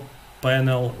info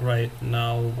panel right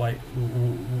now? Why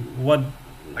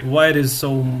it is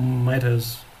so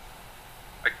matters?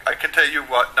 I can tell you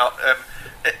what now.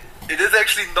 It is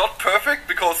actually not perfect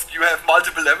because you have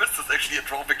multiple levels. There's actually a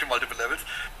drawback to multiple levels.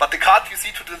 But the card you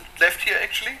see to the left here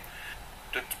actually,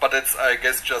 but that's I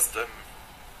guess just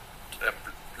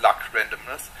luck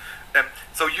randomness.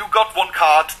 So you got one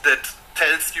card that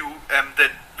tells you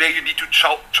that where you need to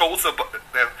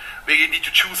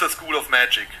choose a school of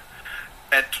magic,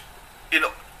 and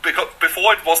because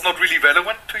before it was not really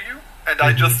relevant to you, and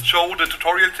I just show the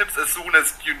tutorial tips as soon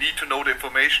as you need to know the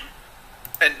information.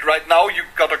 And right now you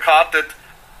got a card that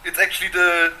it's actually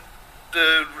the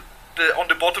on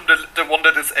the bottom the one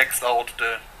that is X'd out.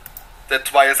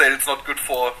 That's why I say it's not good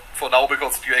for now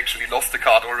because you actually lost the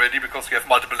card already because you have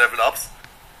multiple level ups.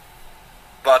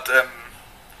 But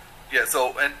yeah,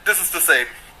 so and this is the same.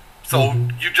 So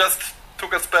you just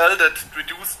took a spell that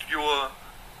reduced your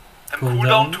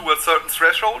cooldown to a certain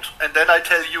threshold, and then I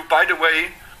tell you, by the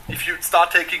way, if you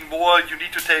start taking more, you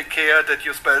need to take care that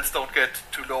your spells don't get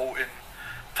too low in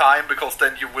time, because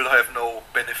then you will have no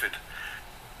benefit.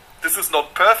 This is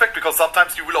not perfect because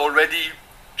sometimes you will already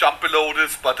jump below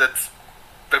this, but that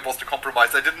was the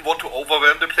compromise. I didn't want to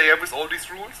overwhelm the player with all these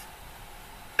rules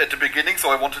at the beginning,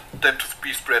 so I wanted them to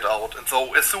be spread out. And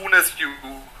so as soon as you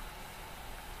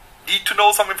need to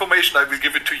know some information, I will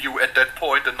give it to you at that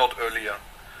point and not earlier.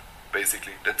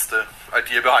 Basically, that's the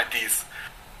idea behind these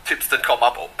tips that come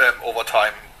up over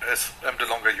time as the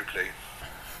longer you play.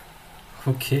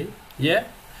 Okay, yeah,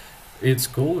 it's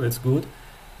cool, it's good.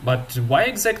 But why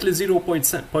exactly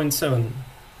 0.7?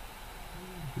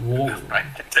 Whoa. I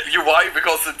can tell you why,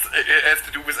 because it has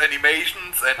to do with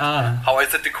animations and how I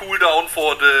set the cooldown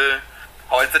for the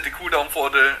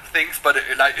things. But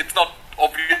it's not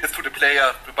obvious to the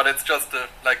player. But it's just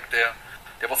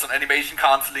there was an animation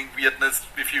cancelling weirdness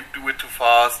if you do it too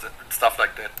fast and stuff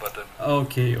like that. But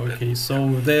okay.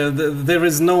 So there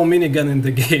is no minigun in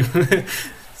the game,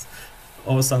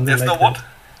 or something. There's like no that. What?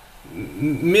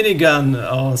 Minigun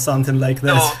or something like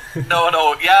that.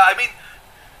 No. Yeah, I mean.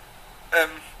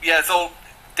 Yeah, so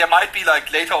there might be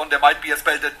later on there might be a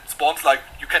spell that spawns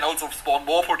you can also spawn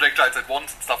more projectiles at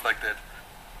once and stuff like that.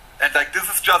 And this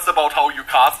is just about how you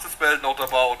cast the spell, not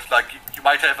about you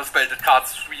might have a spell that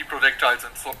casts 3 projectiles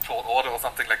in short order or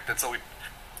something like that. So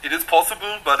it is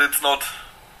possible, but it's not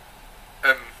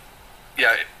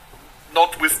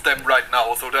not with them right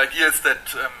now. So the idea is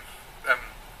that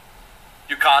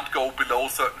you can't go below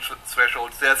certain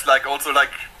thresholds. There's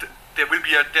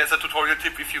there's a tutorial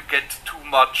tip if you get too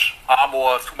much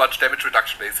armor, too much damage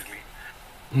reduction, basically.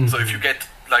 So if you get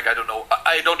I don't know,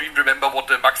 I don't even remember what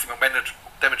the maximum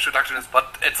damage reduction is,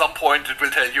 but at some point it will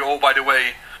tell you, oh, by the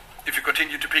way, if you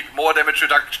continue to pick more damage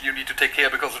reduction, you need to take care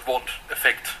because it won't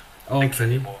affect things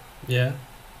anymore. Yeah.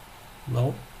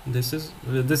 Well, this is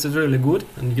really good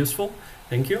and useful.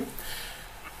 Thank you.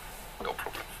 No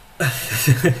problem.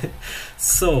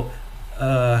 So,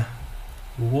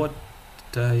 what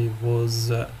I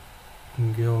was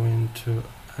going to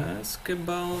ask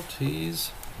about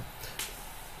is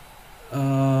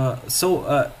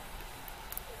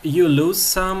you lose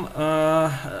some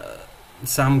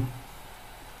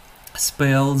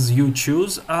spells, you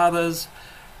choose others,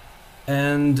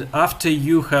 and after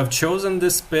you have chosen the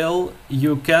spell,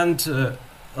 you can't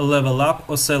level up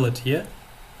or sell it. Yeah.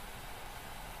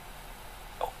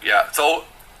 Yeah. So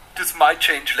this might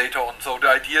change later on. So the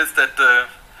idea is that the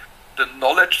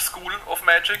knowledge school of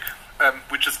magic,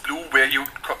 which is blue, where you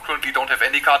currently don't have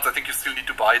any cards, I think you still need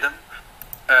to buy them.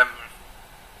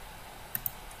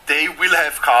 They will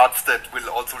have cards that will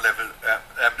also level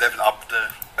up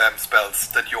the spells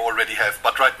that you already have.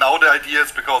 But right now the idea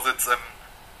is, because it's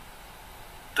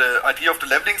the idea of the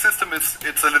leveling system is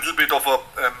it's a little bit of a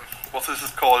what this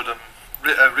is called a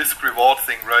risk reward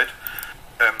thing, right?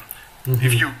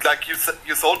 If you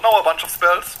you sold now a bunch of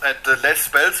spells, and the less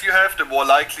spells you have, the more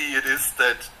likely it is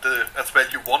that a spell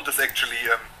you want is actually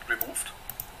removed.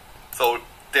 So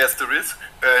there's the risk,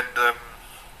 and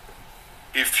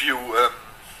if you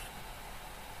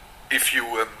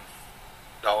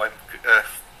now I'm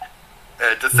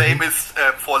the same is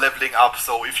for leveling up.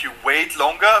 So if you wait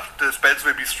longer, the spells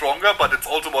will be stronger, but it's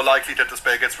also more likely that the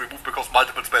spell gets removed because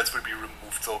multiple spells will be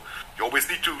removed. So you always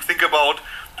need to think about,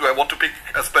 do I want to pick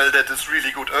a spell that is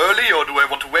really good early, or do I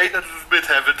want to wait a little bit,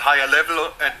 have it higher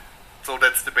level? And so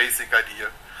that's the basic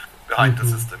idea behind the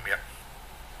system, yeah.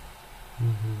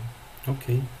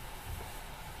 Okay.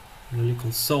 really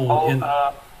cool. So,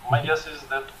 Well, my guess is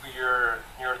that we're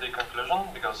near the conclusion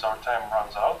because our time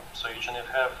runs out. So, Eugene, if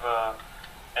you have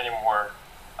any more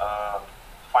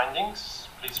findings,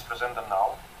 please present them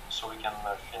now so we can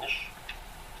finish.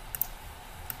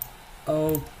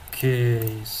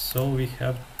 Okay, so we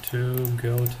have to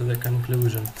go to the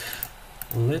conclusion.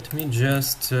 Let me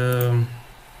just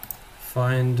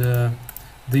find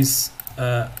this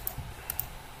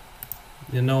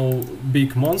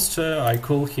big monster. I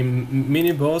call him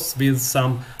mini boss with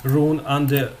some rune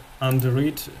under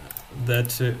it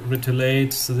that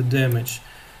retaliates the damage,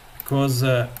 because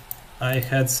I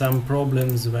had some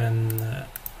problems when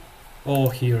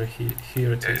here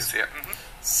it is. Yeah.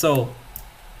 So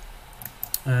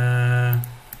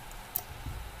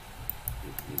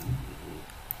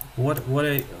what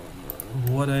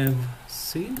I've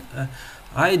seen,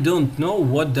 I don't know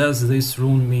what does this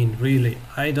rune mean, really.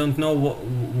 I don't know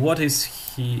what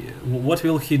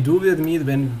will he do with me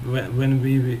when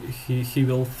he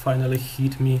will finally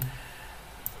hit me.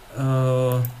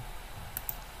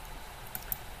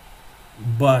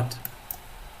 But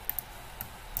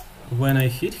when I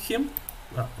hit him,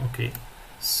 okay,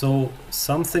 so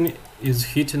something is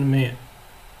hitting me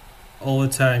all the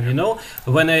time.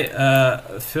 When I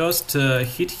first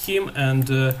hit him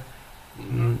and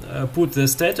put the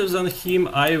status on him,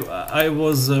 I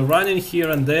was running here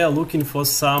and there looking for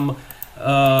some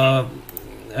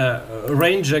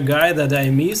ranger guy that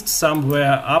I missed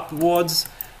somewhere upwards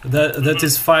that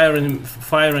is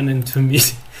firing into me.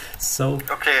 So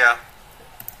okay, yeah.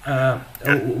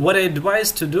 What I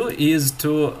advise to do is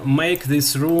to make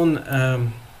this rune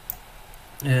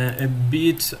a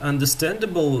bit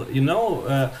understandable,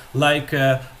 like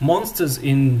monsters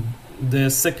in the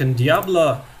second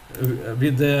Diablo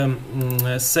with the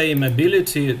same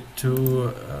ability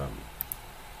to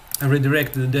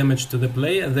redirect the damage to the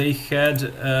player. They had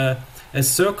a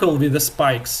circle with the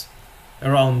spikes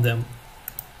around them,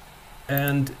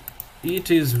 and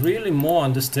it is really more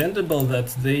understandable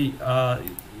that they are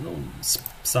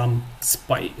some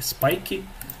spiky.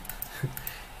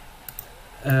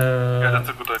 Yeah, that's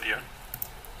a good idea.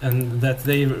 And that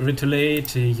they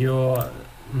retaliate your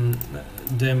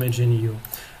damaging you.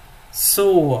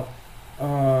 So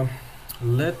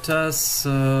let us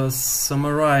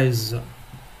summarize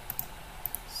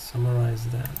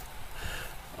that.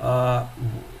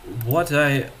 What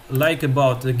I like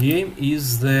about the game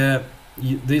is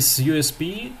this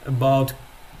USP about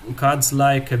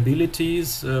cards-like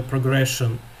abilities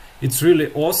progression. It's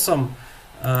really awesome.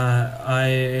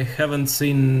 I haven't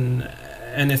seen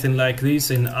anything like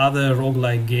this in other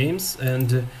roguelike games,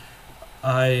 and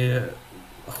I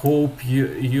hope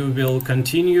you will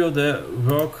continue the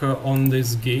work on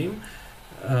this game,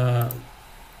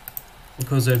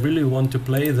 because I really want to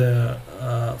play the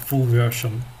full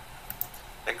version.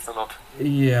 Thanks a lot.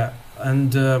 Yeah,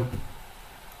 and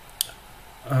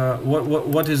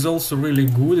what is also really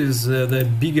good is the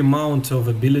big amount of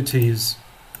abilities.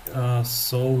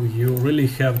 So you really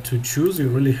have to choose, you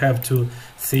really have to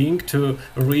think, to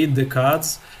read the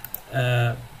cards,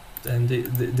 and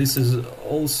this is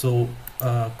also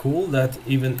cool that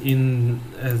even in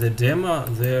the demo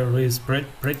there is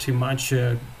pretty much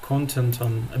content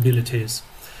on abilities.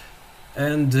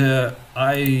 And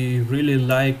I really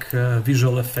like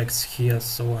visual effects here,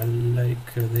 so I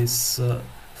like this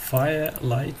fire,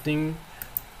 lightning,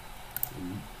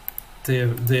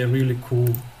 they're really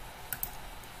cool.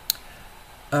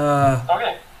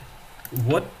 Okay.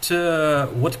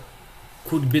 What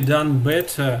could be done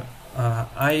better?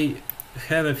 I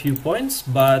have a few points,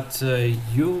 but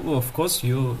you, of course,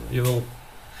 you will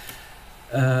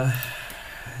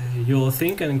you'll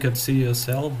think and can see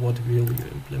yourself what will you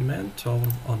implement or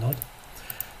not.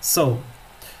 So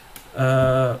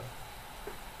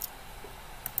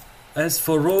as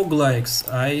for roguelikes,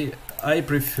 I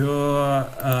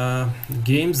prefer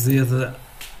games with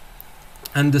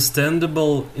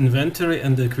understandable inventory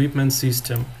and equipment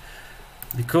system,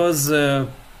 because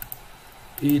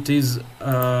it is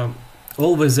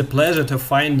always a pleasure to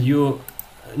find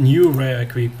new rare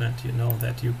equipment,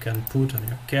 that you can put on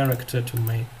your character to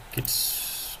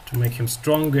make him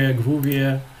stronger,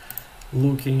 groovier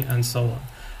looking, and so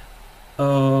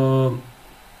on.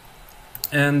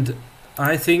 And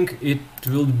I think it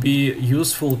will be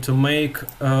useful to make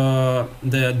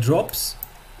the drops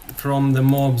from the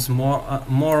mobs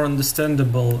more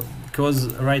understandable,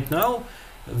 because right now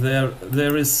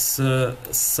there is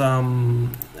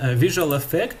some visual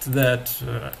effect that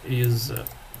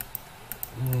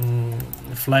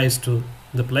flies to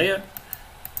the player,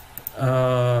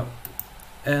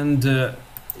 and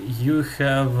you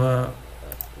have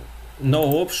no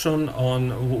option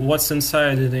on what's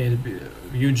inside in it.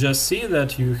 You just see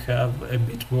that you have a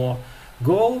bit more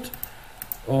gold,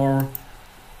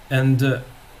 and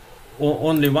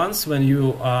only once when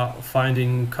you are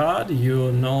finding card,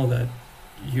 you know that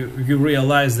you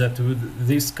realize that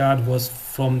this card was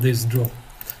from this draw.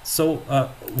 So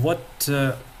what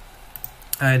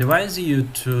I advise you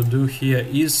to do here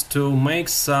is to make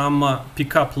some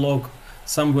pickup log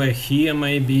somewhere here,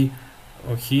 maybe,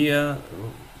 or here,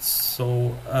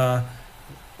 so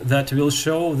that will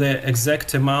show the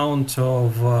exact amount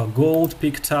of gold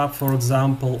picked up, for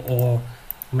example, or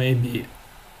maybe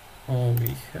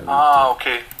we have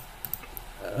okay.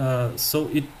 So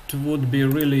it would be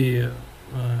really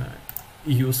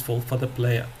useful for the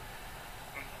player.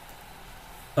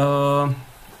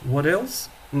 What else?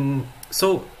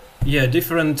 So yeah,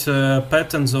 different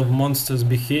patterns of monsters'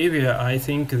 behavior. I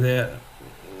think there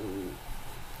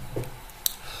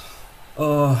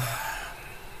are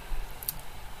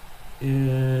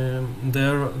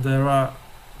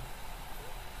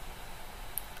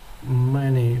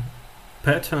many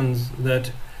patterns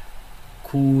that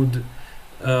could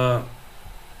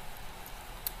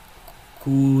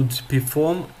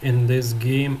perform in this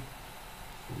game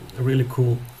really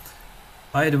cool.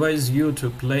 I advise you to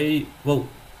play, well,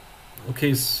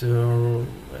 okay, so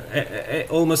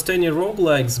almost any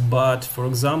roguelikes, but for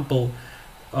example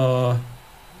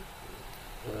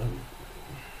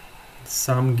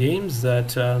some games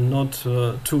that are not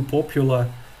too popular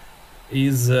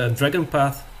is Dragon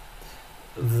Path,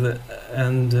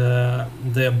 and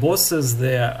their bosses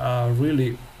there are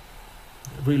really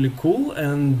cool,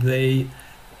 and they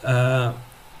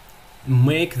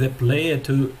make the player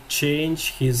to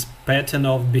change his pattern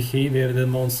of behavior with the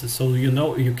monster. So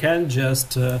you can't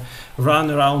just run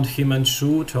around him and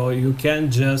shoot, or you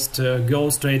can't just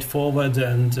go straight forward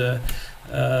and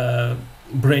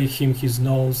break him his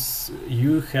nose.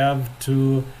 You have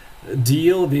to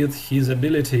deal with his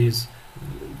abilities,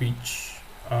 which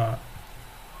are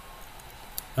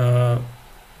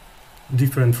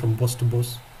different from boss to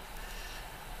boss.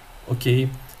 Okay.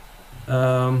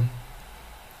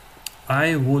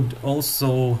 I would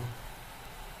also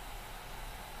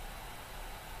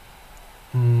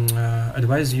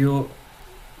advise you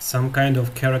some kind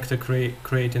of character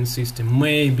creating system.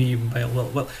 Maybe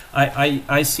well,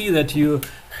 I see that you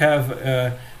have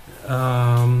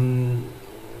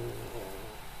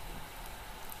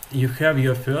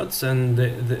your thoughts, and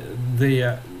they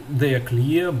are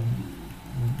clear,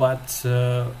 but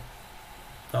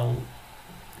well,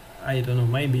 I don't know,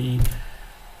 maybe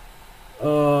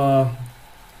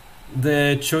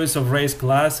the choice of race,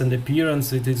 class, and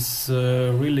appearance, it is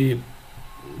really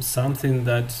something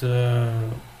that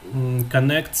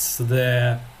connects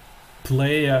the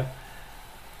player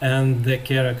and the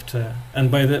character, and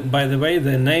by the way,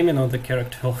 the naming of the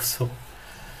character also.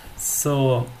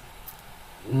 So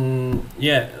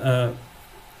yeah,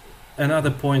 another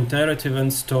point, narrative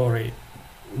and story.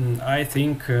 I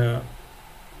think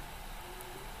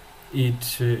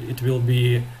it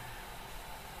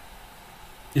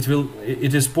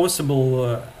is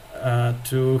possible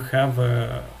to have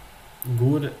a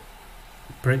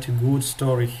pretty good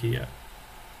story here,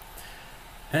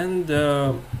 and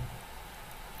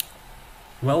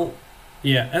well,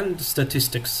 yeah, and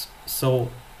statistics. So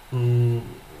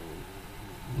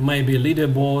maybe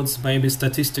leaderboards, maybe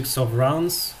statistics of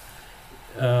runs.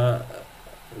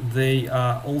 They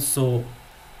are also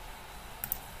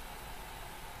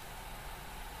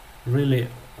really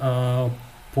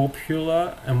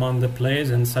popular among the players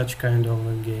in such kind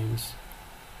of games.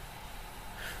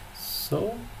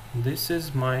 So this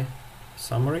is my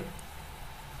summary.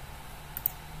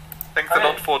 Thanks a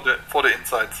lot for the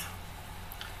insights.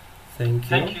 Thank you.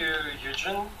 Thank you,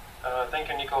 Eugen. Thank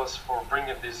you, Nicholas, for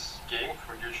bringing this game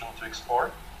for Eugen to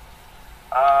explore.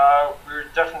 We're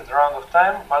definitely out of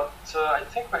time, but I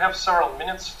think we have several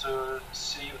minutes to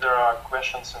see if there are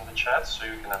questions in the chat, so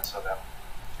you can answer them.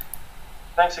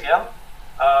 Thanks again.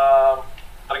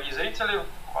 Дорогие зрители,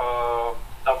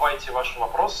 давайте ваши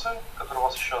вопросы, которые у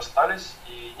вас еще остались,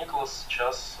 и Николас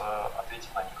сейчас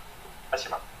ответит на них.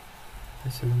 Спасибо.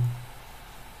 Спасибо.